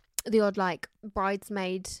 the odd like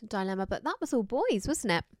bridesmaid dilemma. But that was all boys,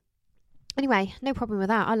 wasn't it? Anyway, no problem with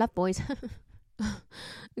that. I love boys.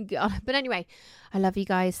 God. But anyway, I love you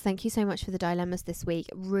guys. Thank you so much for the dilemmas this week.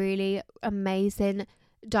 Really amazing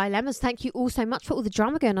dilemmas. Thank you all so much for all the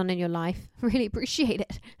drama going on in your life. Really appreciate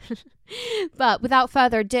it. But without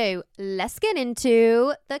further ado, let's get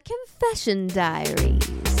into the confession diaries.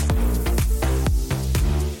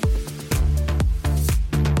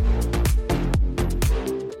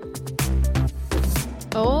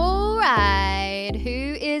 All right, who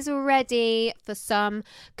is ready for some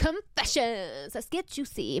confessions? Let's get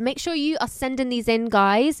juicy. Make sure you are sending these in,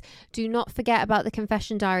 guys. Do not forget about the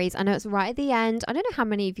confession diaries. I know it's right at the end. I don't know how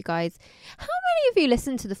many of you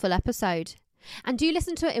listen to the full episode? And do you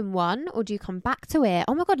listen to it in one, or do you come back to it?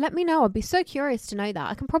 Oh my God, let me know. I'd be so curious to know that.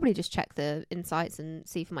 I can probably just check the insights and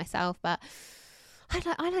see for myself, but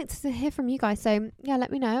I like to hear from you guys. So yeah,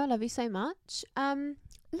 let me know. I love you so much.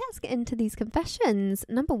 Let's get into these confessions.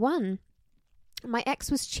 Number 1. My ex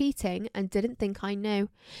was cheating and didn't think I knew,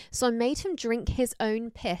 so I made him drink his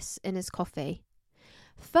own piss in his coffee.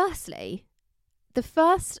 Firstly,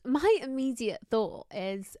 my immediate thought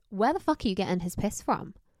is, where the fuck are you getting his piss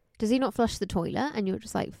from? Does he not flush the toilet and you're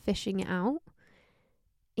just like fishing it out?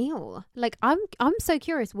 Ew. Like, I'm so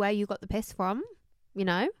curious where you got the piss from, you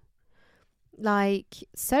know? Like,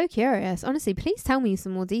 so curious. Honestly, please tell me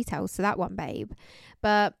some more details to that one, babe.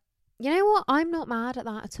 But you know what? I'm not mad at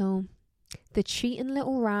that at all. The cheating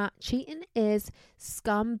little rat. Cheating is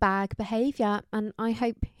scumbag behaviour, and I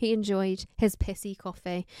hope he enjoyed his pissy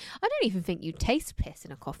coffee. I don't even think you taste piss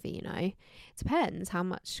in a coffee, you know. It depends how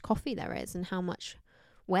much coffee there is and how much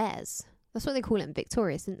wears. That's what they call it in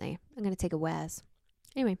Victorious, didn't they? I'm going to take a wears.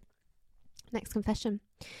 Anyway, next confession.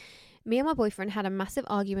 Me and my boyfriend had a massive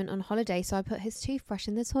argument on holiday, so I put his toothbrush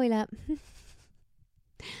in the toilet.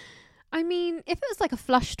 I mean, if it was like a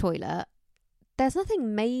flush toilet, there's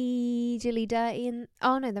nothing majorly dirty in...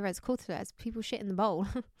 Oh no, there is. Of course there is. People shit in the bowl.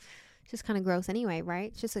 It's just kind of gross anyway,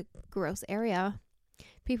 right? It's just a gross area.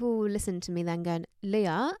 People will listen to me then going,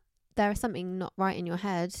 Leah, there is something not right in your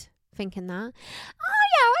head thinking that. Oh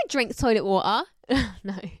yeah, I drink toilet water.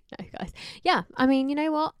 No, guys. Yeah, I mean, you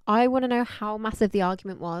know what? I want to know how massive the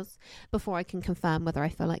argument was before I can confirm whether I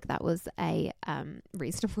feel like that was a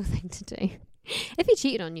reasonable thing to do. If he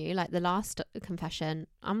cheated on you, like the last confession,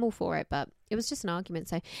 I'm all for it, but it was just an argument.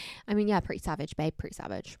 So, I mean, yeah, pretty savage, babe, pretty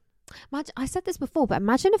savage. I said this before, but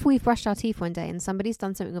imagine if we've brushed our teeth one day and somebody's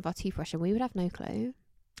done something with our toothbrush and we would have no clue.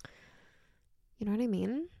 You know what I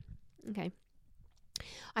mean? Okay.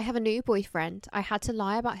 I have a new boyfriend. I had to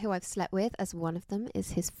lie about who I've slept with, as one of them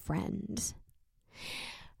is his friend.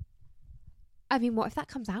 I mean, what if that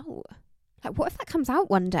comes out? Like, what if that comes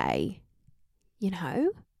out one day? You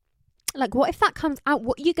know? Like, what if that comes out?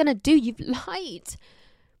 What are you going to do? You've lied.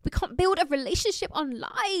 We can't build a relationship on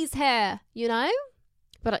lies here, you know?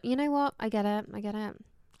 But you know what? I get it.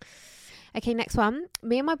 Okay, next one.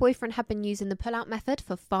 Me and my boyfriend have been using the pull-out method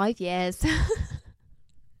for 5 years.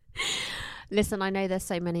 Listen, I know there's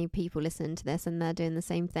so many people listening to this and they're doing the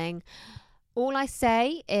same thing. All I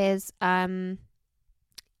say is, that's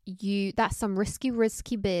some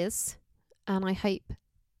risky biz, and I hope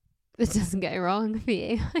this doesn't go wrong for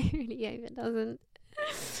you. I really hope it doesn't.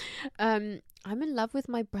 I'm in love with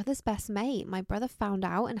my brother's best mate. My brother found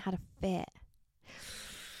out and had a fit.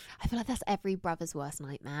 I feel like that's every brother's worst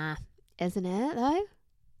nightmare, isn't it, though?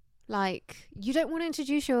 Like, you don't want to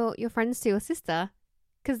introduce your friends to your sister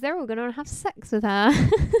because they're all going to have sex with her.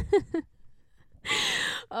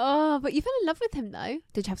 Oh, but you fell in love with him, though.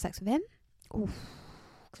 Did you have sex with him? Oh,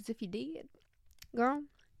 because if you did, girl.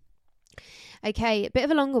 Okay, a bit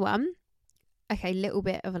of a longer one. Okay, little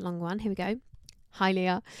bit of a long one. Here we go. Hi,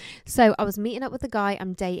 Leah. So I was meeting up with the guy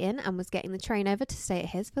I'm dating and was getting the train over to stay at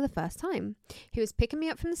his for the first time. He was picking me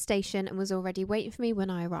up from the station and was already waiting for me when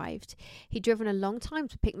I arrived. He'd driven a long time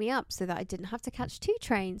to pick me up so that I didn't have to catch 2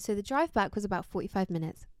 trains, so the drive back was about 45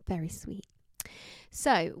 minutes. Very sweet.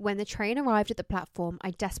 So when the train arrived at the platform,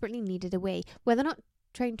 I desperately needed a wee. Were there not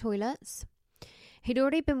train toilets? He'd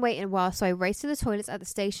already been waiting a while, so I raced to the toilets at the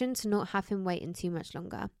station to not have him waiting too much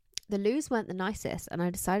longer. The loos weren't the nicest, and I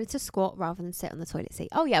decided to squat rather than sit on the toilet seat.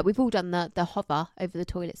 Oh yeah, we've all done the hover over the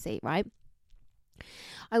toilet seat, right?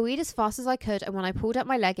 I weed as fast as I could, and when I pulled up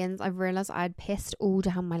my leggings, I realised I had pissed all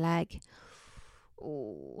down my leg.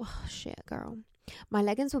 Oh, shit, girl. My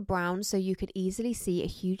leggings were brown, so you could easily see a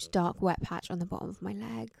huge dark wet patch on the bottom of my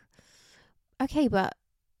leg. Okay, but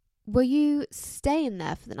were you staying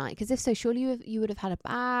there for the night? Because if so, surely you would have had a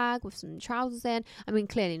bag with some trousers in. I mean,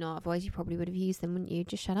 clearly not. Otherwise, you probably would have used them, wouldn't you?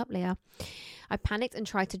 Just shut up, Leah. I panicked and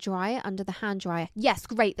tried to dry it under the hand dryer. Yes,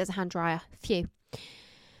 great. There's a hand dryer. Phew.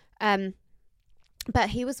 But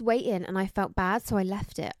he was waiting and I felt bad, so I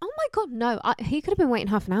left it. Oh my God, no. He could have been waiting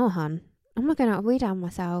half an hour, hun. I'm not going to weed down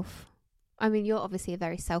myself. I mean, you're obviously a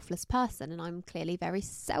very selfless person and I'm clearly very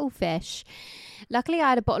selfish. Luckily, I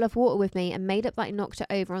had a bottle of water with me and made up that I knocked it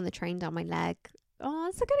over on the train down my leg. Oh,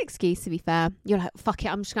 that's a good excuse, to be fair. You're like, fuck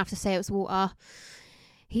it, I'm just going to have to say it was water.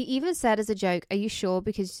 He even said as a joke, are you sure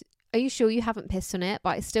you haven't pissed on it? But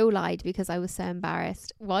I still lied because I was so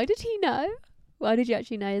embarrassed. Why did he know? Why did you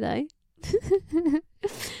actually know, though?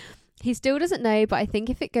 He still doesn't know, but I think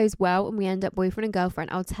if it goes well and we end up boyfriend and girlfriend,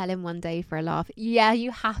 I'll tell him one day for a laugh. Yeah, you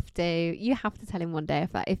have to. You have to tell him one day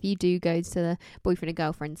if you do go to the boyfriend and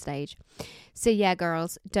girlfriend stage. So yeah,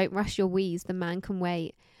 girls, don't rush your wheeze. The man can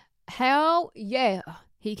wait. Hell yeah,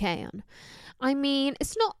 he can. I mean,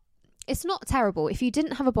 it's not terrible. If you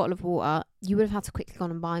didn't have a bottle of water, you would have had to quickly go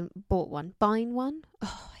on and bought one. Buying one?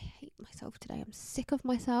 Oh, I hate myself today. I'm sick of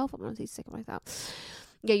myself. I'm honestly sick of myself.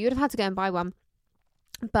 Yeah, you would have had to go and buy one.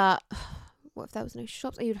 But what if there was no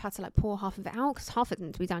shops? You'd have had to like pour half of it out because half of it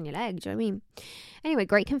needs to be down your leg. Do you know what I mean? Anyway,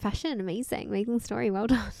 great confession. Amazing story. Well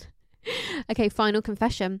done. Okay, final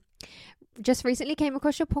confession. Just recently came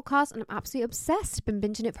across your podcast and I'm absolutely obsessed. Been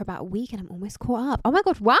binging it for about a week and I'm almost caught up. Oh my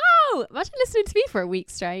God, wow. Imagine listening to me for a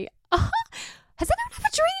week straight. Has anyone ever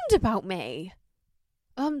dreamed about me?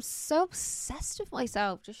 I'm so obsessed with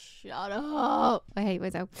myself. Just shut up. I hate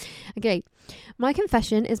myself. Okay. My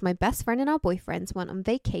confession is my best friend and our boyfriends went on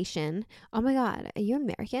vacation. Oh my God. Are you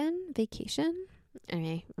American? Vacation?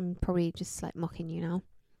 Okay. I'm probably just like mocking you now.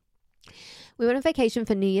 We went on vacation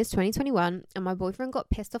for New Year's 2021 and my boyfriend got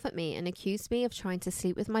pissed off at me and accused me of trying to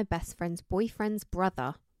sleep with my best friend's boyfriend's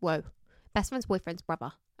brother. Whoa. Best friend's boyfriend's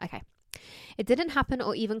brother. Okay. It didn't happen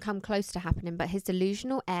or even come close to happening, but his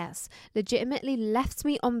delusional ass legitimately left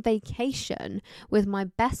me on vacation with my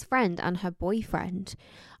best friend and her boyfriend.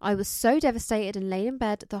 I was so devastated and laid in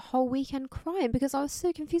bed the whole weekend crying because I was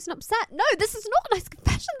so confused and upset. No, this is not a nice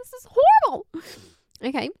confession. This is horrible.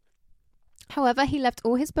 Okay. However, he left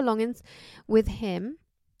all his belongings with him.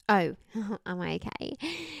 Oh, am I okay?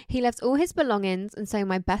 He left all his belongings, and so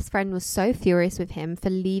my best friend was so furious with him for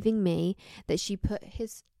leaving me that she put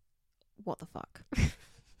his... What the fuck?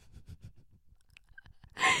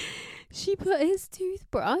 She put his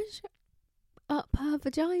toothbrush up her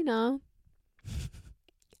vagina.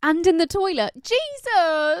 And in the toilet.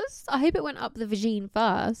 Jesus! I hope it went up the vagine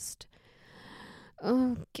first.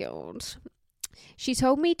 Oh, God. She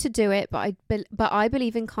told me to do it, but I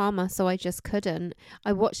believe in karma, so I just couldn't.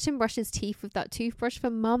 I watched him brush his teeth with that toothbrush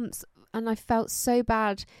for months, and I felt so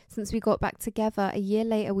bad since we got back together. A year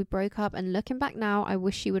later, we broke up, and looking back now, I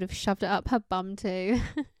wish she would have shoved it up her bum too.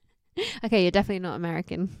 Okay, you're definitely not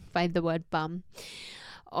American by the word bum.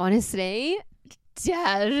 Honestly,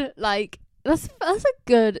 Dad, like, that's a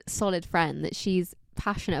good, solid friend that she's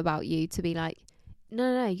passionate about you to be like,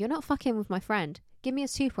 no, you're not fucking with my friend. Give me a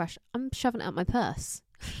toothbrush. I'm shoving it up my purse.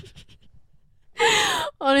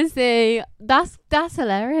 Honestly, that's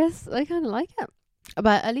hilarious. I kind of like it.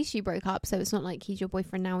 But at least you broke up, so it's not like he's your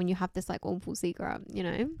boyfriend now and you have this like awful secret, you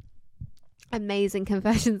know? Amazing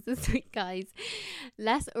confessions this week, guys.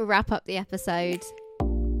 Let's wrap up the episode.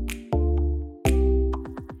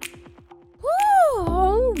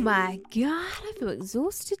 Oh my God, I feel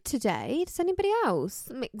exhausted today. Does anybody else?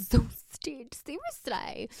 I'm exhausted,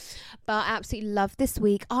 seriously. But I absolutely love this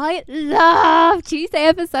week. I love Tuesday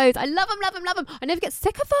episodes. I love them. I never get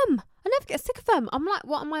sick of them. I'm like,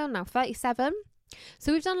 what am I on now? 37?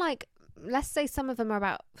 So we've done like, let's say some of them are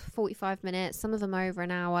about 45 minutes. Some of them are over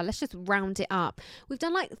an hour. Let's just round it up. We've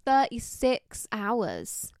done like 36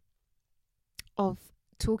 hours of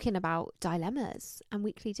talking about dilemmas and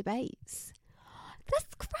weekly debates.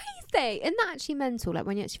 That's crazy. Isn't that actually mental? Like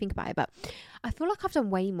when you actually think about it. But I feel like I've done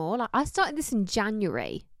way more. Like I started this in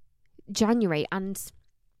January, and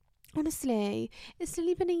honestly, it's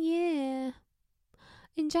only been a year.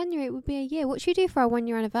 In January, it would be a year. What should we do for our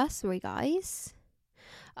 1-year anniversary, guys?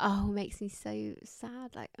 Oh, it makes me so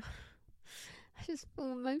sad. Like, I just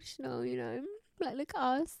feel emotional, you know? Like, look at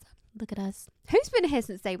us. Look at us. Who's been here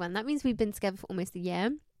since day one? That means we've been together for almost a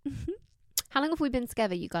year. How long have we been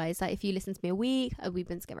together, you guys? Like, if you listen to me a week, we've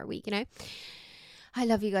been together a week, you know? I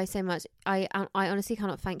love you guys so much. I honestly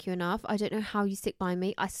cannot thank you enough. I don't know how you stick by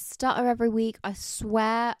me. I stutter every week. I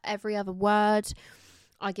swear every other word.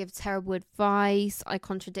 I give terrible advice. I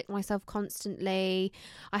contradict myself constantly.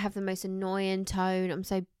 I have the most annoying tone. I'm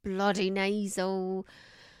so bloody nasal.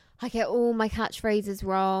 I get all my catchphrases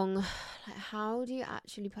wrong. Like, how do you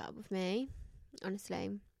actually put up with me?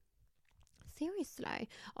 Honestly. Seriously.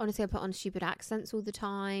 Honestly, I put on stupid accents all the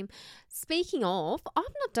time. Speaking of, I've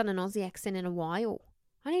not done an Aussie accent in a while.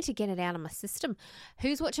 I need to get it out of my system.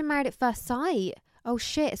 Who's watching Married at First Sight? Oh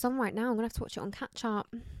shit, it's on right now. I'm going to have to watch it on catch up.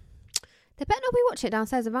 They better not be watching it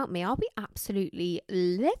downstairs about me. I'll be absolutely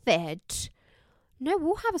livid. No,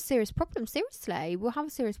 we'll have a serious problem. Seriously, we'll have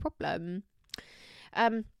a serious problem.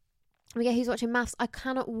 We get who's watching Maths. I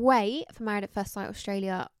cannot wait for Married at First Sight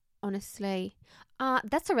Australia, honestly.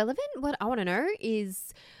 That's irrelevant. What I want to know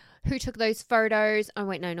is who took those photos. Oh,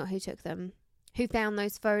 wait, no, not who took them. Who found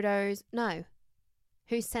those photos? No.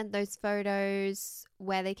 Who sent those photos?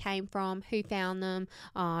 Where they came from? Who found them?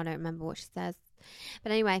 Oh, I don't remember what she says.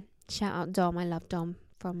 But anyway, shout out Dom. I love Dom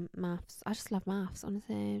from Maths. I just love Maths,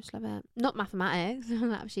 honestly. I just love it. Not mathematics.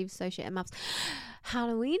 I'm actually so shit at Maths.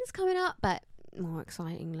 Halloween is coming up, but more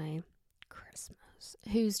excitingly, Christmas.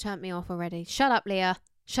 Who's turned me off already? Shut up, Leah.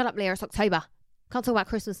 Shut up, Leah. It's October. Can't talk about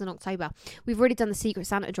Christmas in October. We've already done the Secret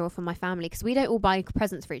Santa draw for my family because we don't all buy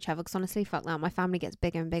presents for each other because honestly, fuck that. My family gets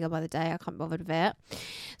bigger and bigger by the day. I can't bother with it.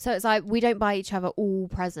 So it's like we don't buy each other all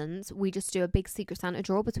presents. We just do a big Secret Santa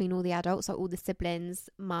draw between all the adults, so all the siblings,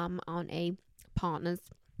 mum, auntie, partners.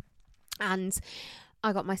 And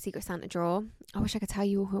I got my Secret Santa draw. I wish I could tell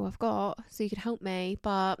you who I've got so you could help me,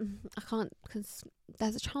 but I can't because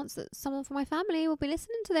there's a chance that someone from my family will be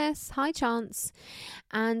listening to this. High chance.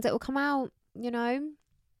 And it will come out. You know,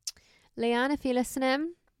 Leanne, if you're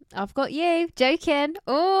listening, I've got you. Joking.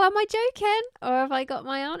 Oh, am I joking? Or have I got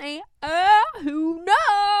my auntie? Who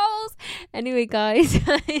knows? Anyway, guys,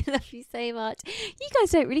 I love you so much. You guys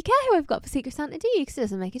don't really care who I've got for Secret Santa, do you? Because it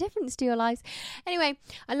doesn't make a difference to your lives. Anyway,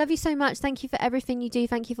 I love you so much. Thank you for everything you do.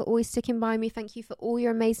 Thank you for always sticking by me. Thank you for all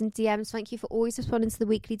your amazing DMs. Thank you for always responding to the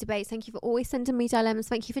weekly debates. Thank you for always sending me dilemmas.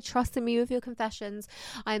 Thank you for trusting me with your confessions.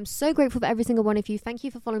 I am so grateful for every single one of you. Thank you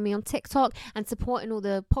for following me on TikTok and supporting all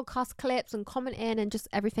the podcast clips and commenting and just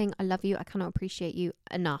everything. I love you. I cannot appreciate you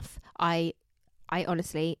enough. I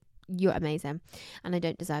honestly, you're amazing and I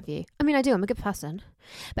don't deserve you. I mean, I do. I'm a good person.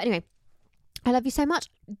 But anyway, I love you so much.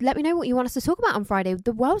 Let me know what you want us to talk about on Friday.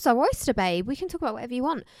 The world's our oyster, babe. We can talk about whatever you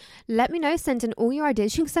want. Let me know. Send in all your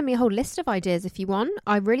ideas. You can send me a whole list of ideas if you want.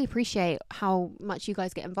 I really appreciate how much you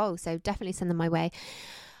guys get involved. So definitely send them my way.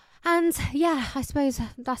 And yeah, I suppose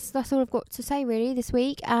that's all I've got to say really this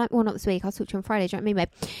week. Well, not this week. I'll talk to you on Friday. Do you know what I mean, babe?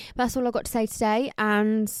 But that's all I've got to say today.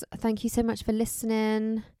 And thank you so much for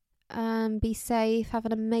listening. Be safe. Have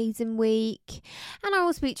an amazing week. And I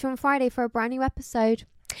will speak to you on Friday for a brand new episode.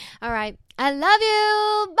 All right. I love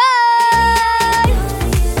you. Bye.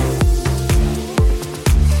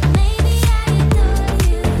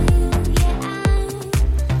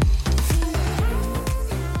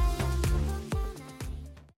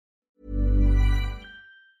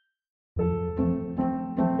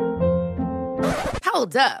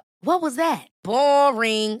 Hold up. What was that?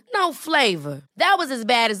 Boring. No flavor. That was as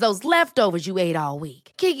bad as those leftovers you ate all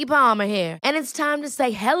week. Keke Palmer here. And it's time to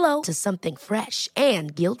say hello to something fresh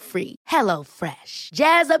and guilt-free. Hello Fresh.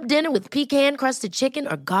 Jazz up dinner with pecan-crusted chicken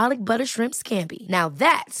or garlic butter shrimp scampi. Now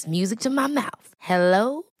that's music to my mouth.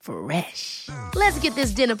 Hello Fresh. Let's get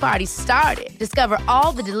this dinner party started. Discover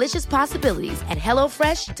all the delicious possibilities at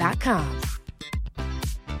HelloFresh.com.